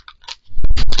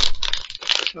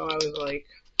 So I was like,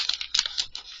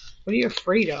 what are you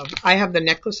afraid of? I have the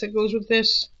necklace that goes with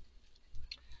this.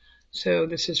 So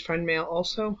this is friend mail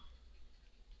also.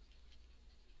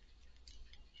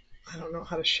 I don't know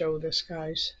how to show this,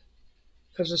 guys,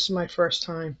 because this is my first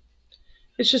time.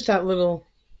 It's just that little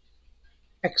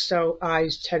XO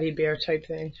eyes teddy bear type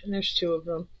thing. And there's two of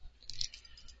them.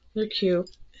 They're cute.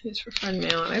 It's for friend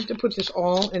mail. And I have to put this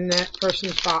all in that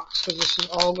person's box because this is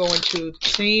all going to the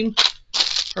same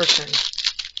person.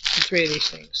 3 of these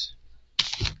things.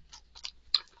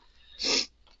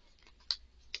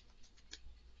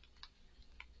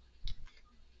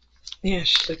 Yeah,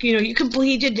 she's like, you can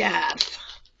bleed to death.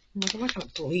 I'm like, I'm not going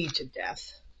to bleed to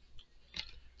death.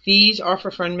 These are for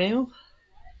friend mail.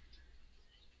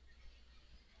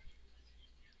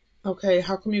 Okay,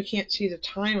 how come you can't see the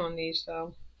time on these,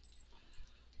 though?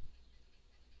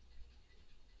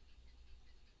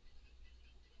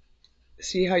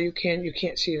 See how you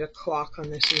can't see the clock on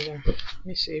this either. Let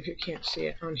me see if you can't see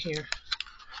it on here.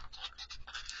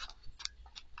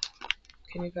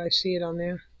 Can you guys see it on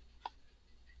there?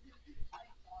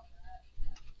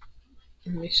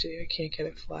 Let me see, I can't get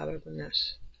it flatter than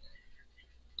this.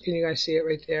 Can you guys see it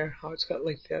right there? How it's got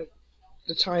like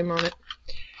the time on it.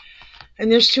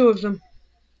 And there's 2 of them.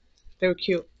 They were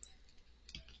cute.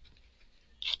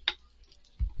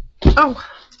 Oh.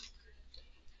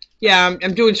 Yeah,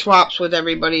 I'm doing swaps with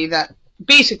everybody that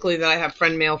I have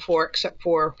friend mail for, except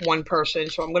for one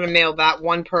person. So I'm going to mail that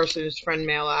one person's friend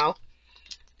mail out.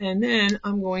 And then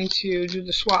I'm going to do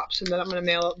the swaps, and then I'm going to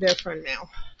mail out their friend mail.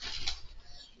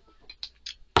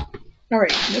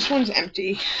 Alright, this one's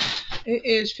empty. It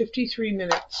is 53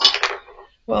 minutes.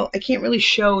 Well, I can't really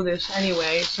show this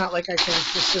anyway. It's not like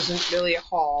this isn't really a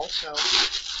haul, so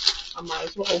I might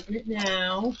as well open it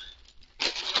now.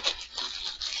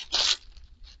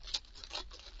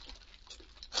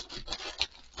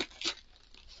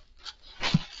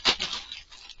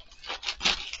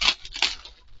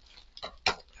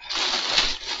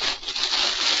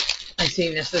 I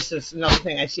seen this. This is another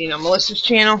thing I seen on Melissa's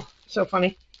channel. So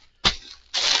funny.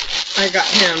 I got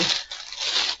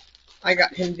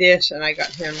him this, and I got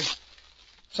him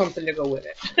something to go with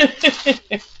it.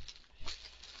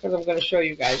 Because I'm going to show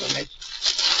you guys on my...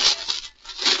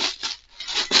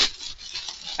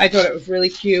 I thought it was really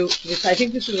cute. I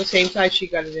think this is the same size she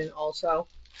got it in also.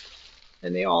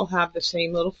 And they all have the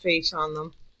same little face on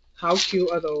them. How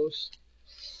cute are those?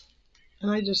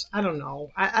 And I don't know.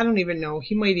 I don't even know.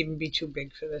 He might even be too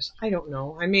big for this. I don't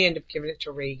know. I may end up giving it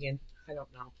to Reagan. I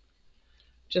don't know.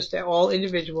 Just they're all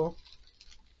individual.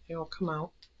 They all come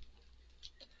out.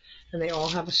 And they all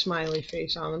have a smiley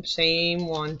face on them. Same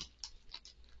one.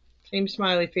 Same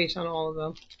smiley face on all of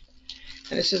them.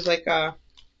 And this is like a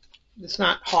It's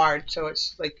not hard, so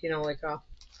it's like, you know, like a,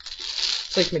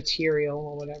 it's like material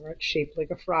or whatever. It's shaped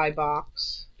like a fry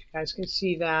box. You guys can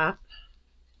see that.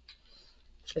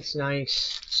 It's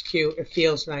nice. It's cute. It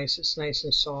feels nice. It's nice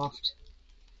and soft.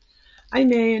 I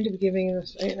may end up giving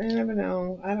this. I never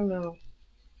know. I don't know.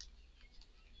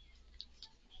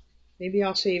 Maybe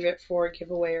I'll save it for a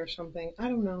giveaway or something. I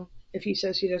don't know. If he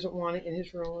says he doesn't want it in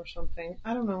his room or something.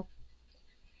 I don't know.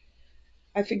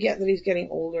 I forget that he's getting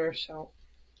older, so.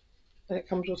 And it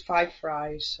comes with 5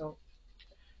 fries, so.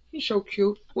 He's so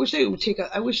cute. I wish they would take a.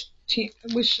 I wish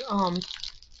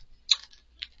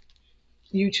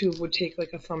YouTube would take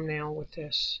like a thumbnail with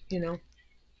this, you know.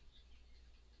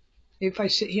 If I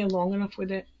sit here long enough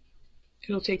with it,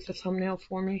 it'll take the thumbnail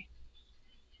for me.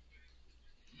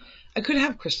 I could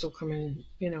have Crystal come in,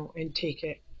 you know, and take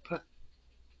it, but,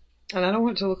 and I don't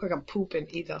want it to look like I'm pooping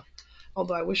either.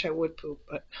 Although I wish I would poop,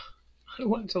 but I don't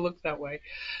want it to look that way.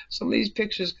 Some of these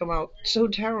pictures come out so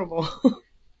terrible.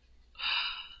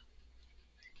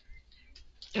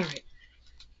 Alright.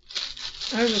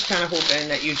 I was just kind of hoping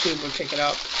that YouTube would pick it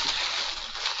up.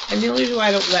 And the only reason why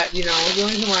I don't the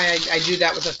only reason why I do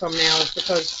that with a thumbnail is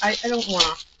because I don't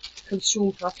want to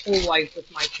consume her whole life with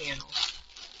my channel.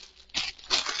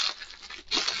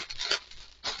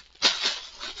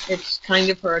 It's kind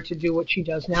of her to do what she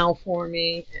does now for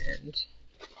me, and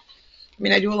I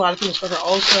mean, I do a lot of things for her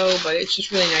also, but it's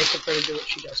just really nice of her to do what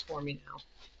she does for me now.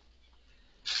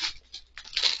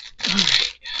 Alright.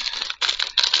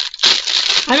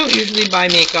 I don't usually buy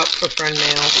makeup for friend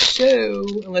mail, so,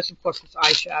 unless of course it's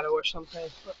eyeshadow or something,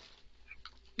 but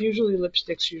usually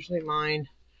lipstick's usually mine.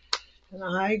 And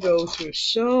I go through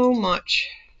so much.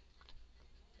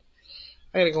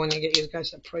 I gotta go in there and get you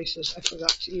guys the prices. I forgot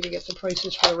to even get the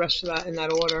prices for the rest of that in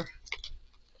that order.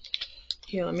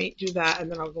 Here, let me do that, and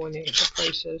then I'll go in there and get the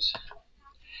prices.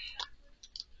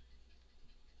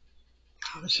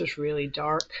 Oh, this is really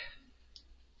dark.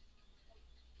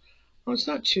 Oh, it's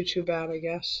not too bad, I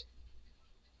guess.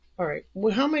 Alright,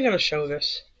 well, how am I going to show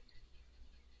this?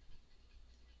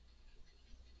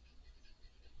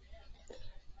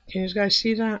 Can you guys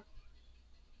see that?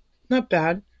 Not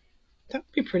bad. That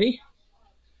would be pretty.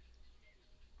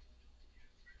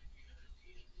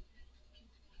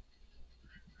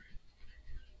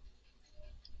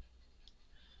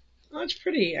 Oh, that's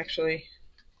pretty, actually.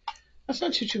 That's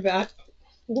not too bad.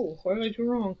 Oh, what did I do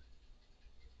wrong?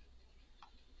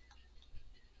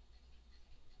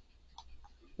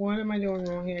 What am I doing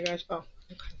wrong here, guys? Oh,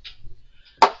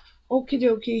 okay. Okie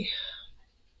dokie.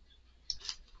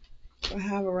 Do I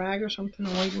have a rag or something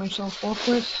to wipe myself off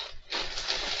with?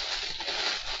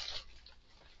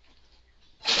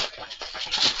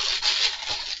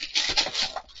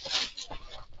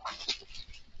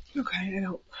 Okay, I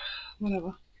don't.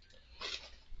 Whatever.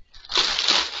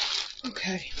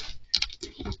 Okay.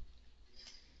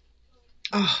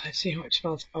 Oh, let's see how it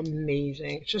smells.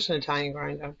 Amazing. It's just an Italian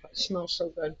grinder, but it smells so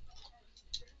good.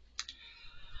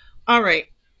 Alright.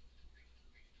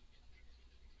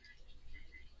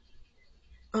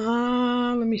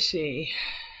 Let me see.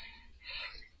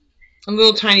 A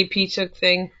little tiny pizza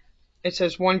thing. It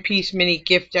says 1-piece mini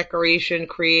gift decoration,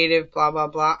 creative, blah, blah,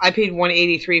 blah. I paid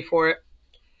 $183 for it.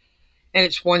 And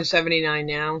it's $179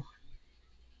 now.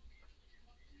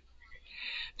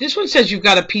 This one says you've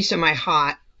got a piece of my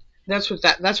heart. That's what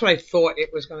I thought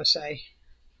it was going to say.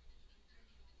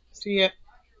 See it?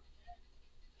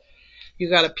 You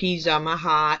got a pizza my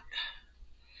heart.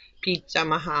 Pizza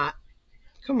my heart.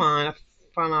 Come on,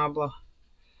 fanabla.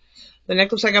 The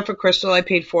necklace I got for Crystal, I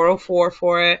paid $404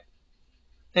 for it.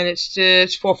 And it's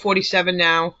 $447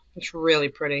 now. It's really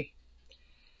pretty.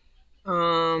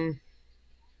 The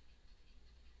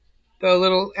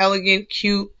little elegant,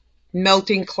 cute,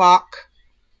 melting clock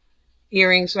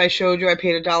earrings that I showed you, I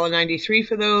paid $1.93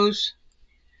 for those.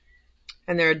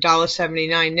 And they're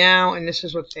 $1.79 now. And this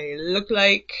is what they look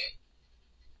like.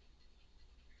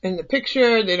 In the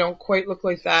picture, they don't quite look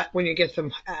like that when you get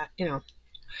them at, you know,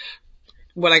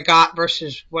 what I got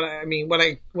versus what I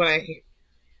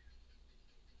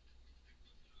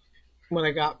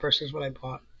got versus what I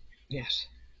bought. Yes.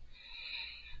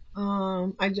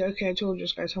 I told you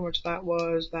guys how much that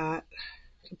was. That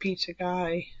the pizza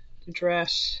guy, the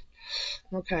dress.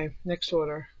 Okay, next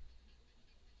order.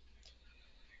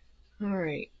 All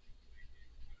right.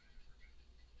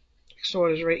 Next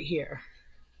order is right here.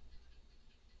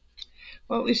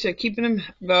 Well, at least they're keeping them.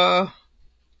 The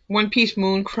 1-piece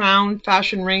moon crown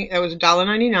fashion ring, that was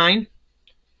 $1.99.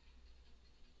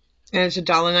 And it's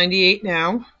 $1.98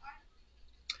 now.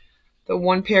 The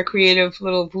 1 pair creative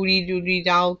little booty doody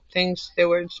doll things,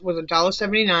 was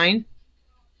 $1.79.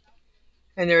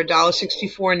 And they're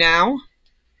 $1.64 now.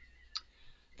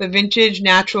 the vintage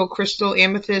natural crystal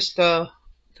amethyst. The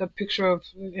picture of,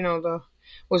 you know, the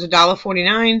was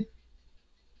 $1.49, and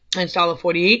it's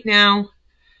 $1.48 now.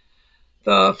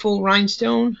 The full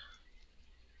rhinestone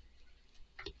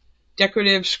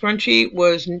decorative scrunchie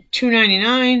was $2.99,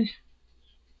 and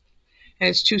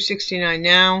it's $2.69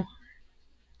 now.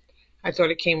 I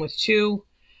thought it came with two.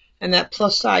 And that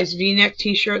plus size V-neck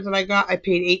t-shirt that I got, I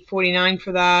paid $8.49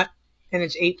 for that, and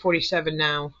it's $8.47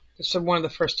 now. It's one of the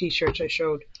first t-shirts I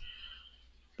showed.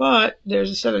 But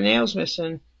there's a set of nails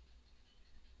missing.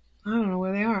 I don't know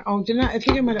where they are. Oh, I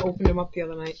think I might have opened them up the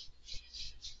other night.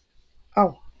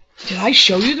 Oh, did I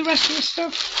show you the rest of this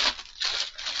stuff?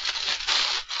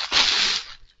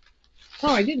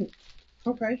 Oh, I didn't.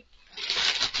 Okay.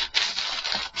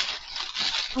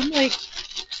 I'm like,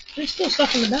 there's still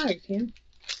stuff in the bag, Tim.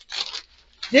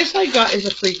 This I got as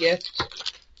a free gift.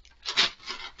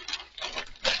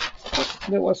 Oh,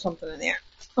 there was something in there.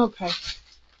 Okay.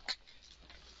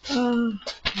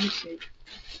 Let me see.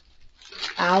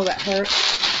 Ow, that hurt.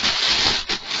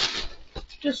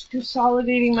 Just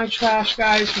consolidating my trash,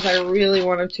 guys, because I really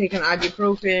want to take an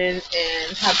ibuprofen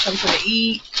and have something to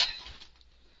eat.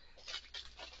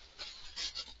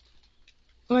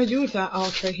 What do I do with that? Oh,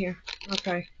 it's right here.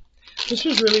 Okay. This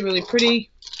was really, really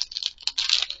pretty.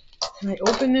 Can I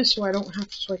open this so I don't have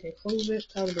to, so I can close it?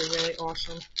 That would be really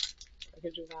awesome if I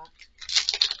could do that.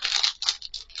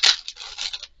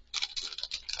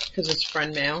 Because it's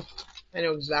friend mail. I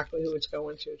know exactly who it's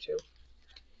going to, too.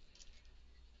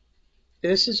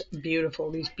 This is beautiful.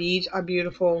 These beads are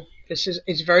beautiful.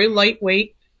 It's very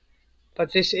lightweight,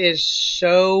 but this is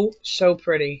so, so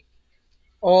pretty.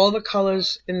 All the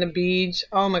colors in the beads.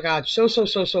 Oh my God. So, so,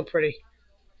 so, so pretty.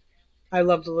 I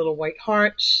love the little white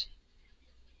hearts.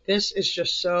 This is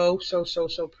just so, so, so,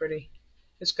 so pretty.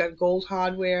 It's got gold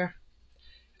hardware.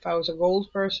 If I was a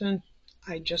gold person,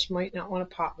 I just might not want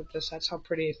to pot with this. That's how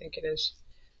pretty I think it is.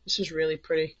 This is really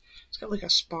pretty. It's got like a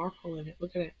sparkle in it.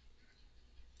 Look at it.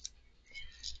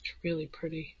 It's really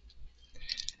pretty.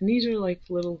 And these are like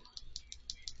little,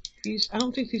 I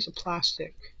don't think these are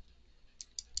plastic.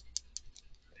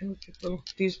 They look like little,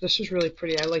 this is really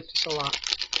pretty. I like this a lot.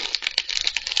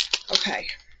 Okay.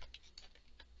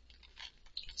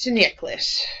 It's a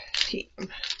necklace. Team.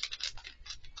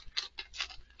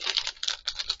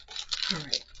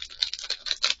 Alright.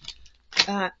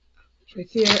 That right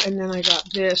there, and then I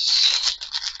got this.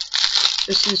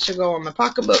 This is to go on my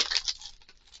pocketbook.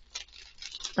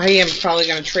 I am probably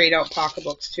going to trade out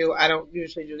pocketbooks too. I don't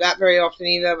usually do that very often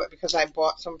either, but because I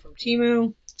bought some from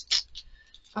Temu,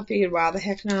 I figured, why the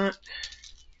heck not?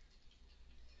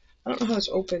 I don't know how this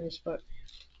opens, but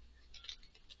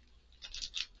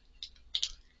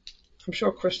I'm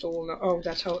sure Crystal will know. Oh,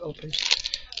 that's how it opens.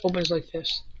 Opens like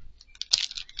this.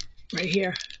 Right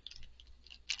here.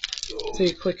 So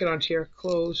you click it onto your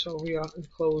clothes, or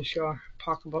close your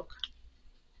pocketbook.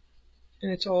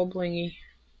 And it's all blingy.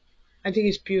 I think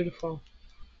it's beautiful.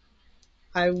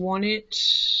 I want to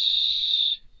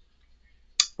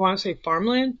say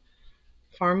Farmland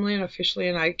officially,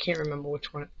 and I can't remember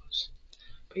which one it was.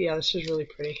 But yeah, this is really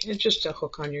pretty. It's just a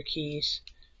hook on your keys.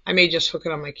 I may just hook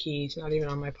it on my keys, not even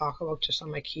on my pocketbook, just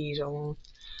on my keys alone.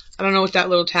 I don't know what that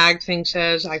little tag thing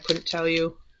says. I couldn't tell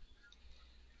you.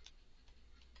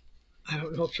 I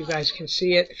don't know if you guys can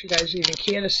see it, if you guys even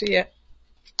care to see it.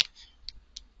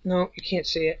 No, you can't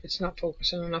see it. It's not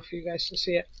focusing enough for you guys to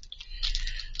see it.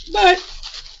 But,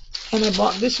 and I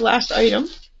bought this last item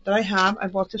that I have. I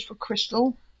bought this for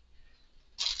Crystal.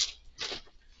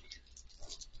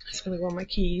 It's going to go on my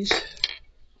keys.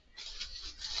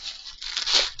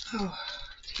 Oh,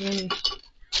 Tammy.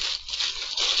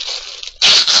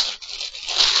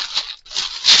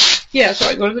 Yeah, so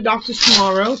I go to the doctor's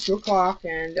tomorrow, 2 o'clock,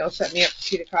 and they'll set me up to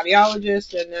see the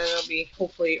cardiologist, and then it'll be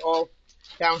hopefully all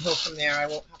downhill from there. I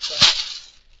won't have to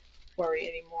worry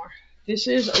anymore. This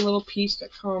is a little piece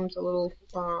that comes, a little,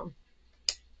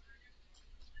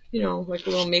 you know, like a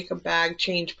little makeup bag,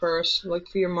 change purse, like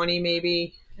for your money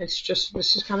maybe. It's just,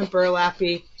 this is kind of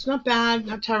burlappy. It's not bad,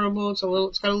 not terrible. It's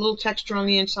got a little texture on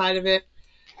the inside of it.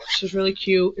 This is really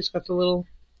cute. It's got the little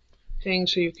thing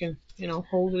so you can, you know,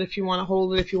 hold it if you want to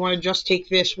hold it. If you want to just take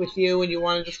this with you and you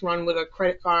want to just run with a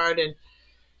credit card and,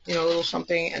 you know, a little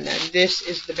something. And then this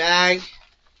is the bag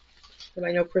that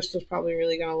I know Crystal's probably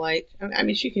really going to like. I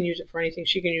mean, she can use it for anything.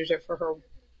 She can use it for her,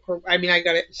 I mean, I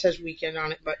got it says weekend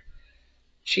on it, but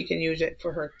she can use it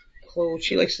for her clothes.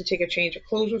 She likes to take a change of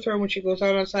clothes with her when she goes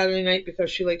out on Saturday night because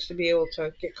she likes to be able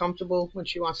to get comfortable when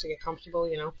she wants to get comfortable,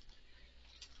 you know.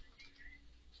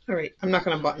 All right, I'm not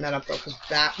going to button that up though because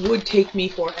that would take me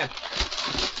forever.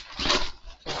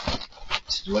 So,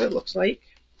 this is what it looks like.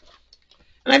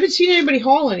 And I haven't seen anybody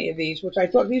haul any of these, which I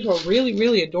thought these were really,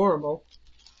 really adorable.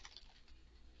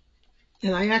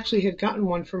 And I actually had gotten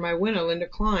one for my winner, Linda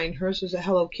Klein. Hers is a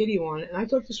Hello Kitty one, and I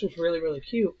thought this was really, really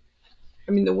cute.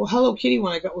 I mean, the Hello Kitty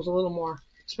one I got was a little more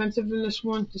expensive than this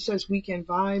one. This says Weekend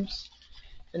Vibes,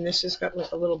 and this has got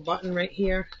like a little button right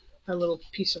here, a little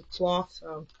piece of cloth,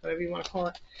 whatever you want to call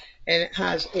it, and it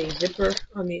has a zipper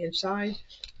on the inside,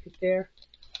 right there,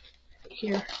 right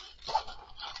here.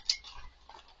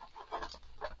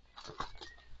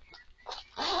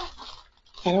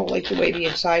 I don't like the way the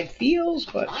inside feels,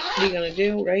 but what are you gonna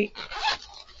do, right?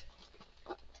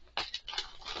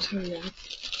 So yeah,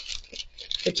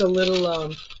 it's a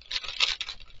little,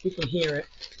 you can hear it,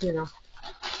 you know.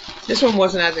 This one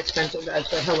wasn't as expensive as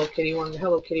the Hello Kitty one. The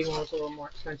Hello Kitty one was a little more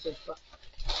expensive, but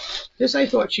this I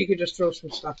thought she could just throw some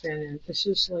stuff in, and this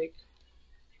is like,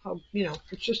 you know,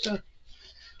 it's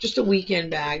just a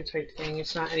weekend bag type thing.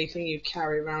 It's not anything you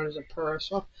carry around as a purse.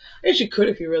 Well, I guess you could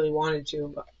if you really wanted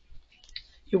to, but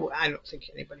I don't think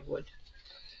anybody would.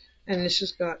 And this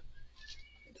has got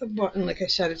the button. Like I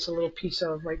said, it's a little piece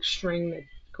of like string that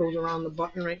goes around the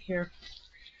button right here.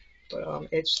 But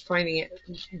it's finding it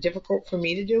difficult for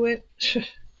me to do it.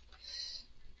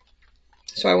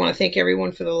 So I want to thank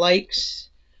everyone for the likes.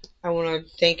 I want to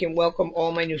thank and welcome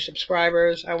all my new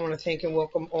subscribers. I want to thank and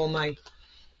welcome all my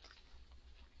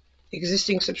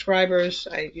existing subscribers.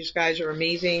 You guys are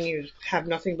amazing. You have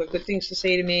nothing but good things to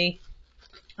say to me.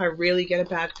 I really get a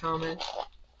bad comment.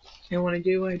 And when I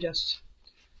do, I just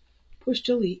push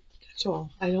delete. That's all.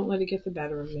 I don't let it get the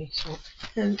better of me. So,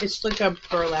 and it's like a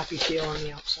burlappy feel on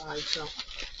the outside. So,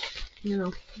 you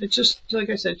know, it's just, like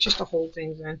I said, just to hold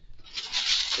things in.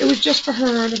 It was just for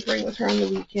her to bring with her on the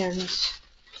weekends.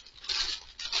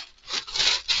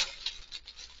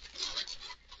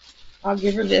 I'll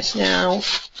give her this now.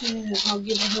 And I'll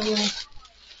give her her little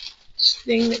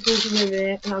thing that goes with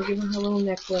it. And I'll give her her little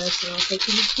necklace. And I'll say,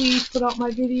 can you please put out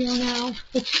my video now?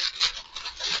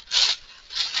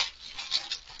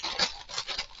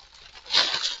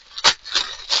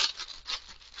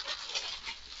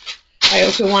 I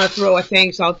also want to throw a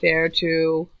thanks out there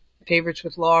to Favorites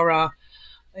with Laura.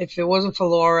 If it wasn't for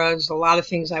Laura, there's a lot of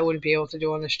things I wouldn't be able to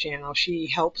do on this channel. She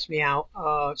helps me out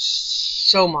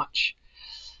so much.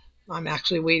 I'm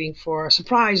actually waiting for a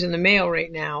surprise in the mail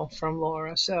right now from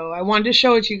Laura. So I wanted to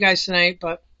show it to you guys tonight,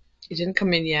 but it didn't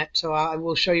come in yet. So I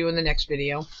will show you in the next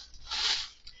video.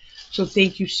 So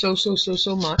thank you so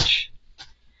much.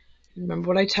 Remember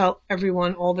what I tell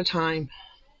everyone all the time.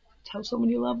 Tell someone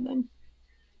you love them.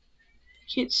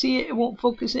 You can't see it. It won't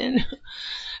focus in.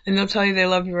 And they'll tell you they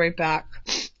love you right back.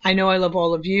 I know I love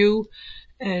all of you.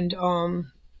 And,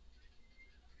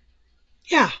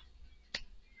 yeah.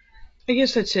 I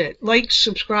guess that's it. Like,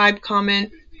 subscribe,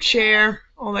 comment, share,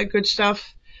 all that good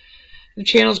stuff. The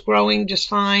channel's growing just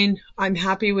fine. I'm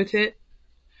happy with it.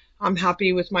 I'm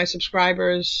happy with my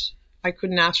subscribers. I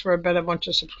couldn't ask for a better bunch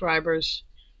of subscribers.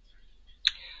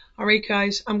 All right,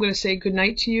 guys, I'm going to say good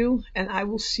night to you, and I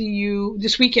will see you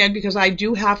this weekend because I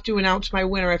do have to announce my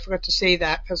winner. I forgot to say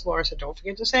that because Laura said, don't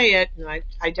forget to say it, and I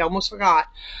almost forgot.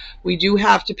 We do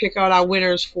have to pick out our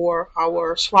winners for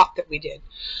our swap that we did.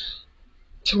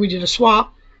 So we did a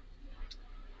swap,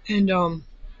 and the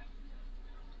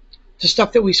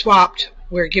stuff that we swapped,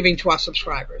 we're giving to our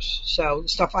subscribers. So the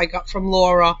stuff I got from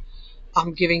Laura,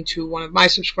 I'm giving to one of my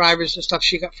subscribers. The stuff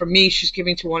she got from me, she's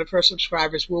giving to one of her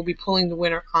subscribers. We'll be pulling the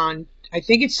winner on, I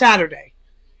think it's Saturday.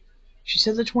 She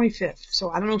said the 25th. So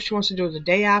I don't know if she wants to do it the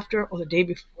day after or the day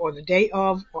before or the day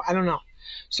of, or I don't know.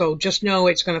 So just know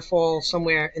it's going to fall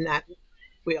somewhere in that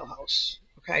wheelhouse.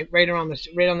 Okay, right on the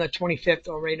 25th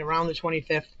or right around the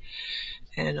 25th.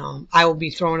 And I will be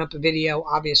throwing up a video,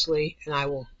 obviously, and I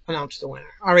will announce the winner.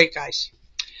 All right, guys.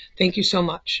 Thank you so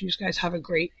much. You guys have a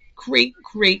great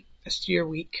rest of your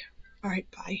week. All right,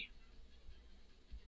 bye.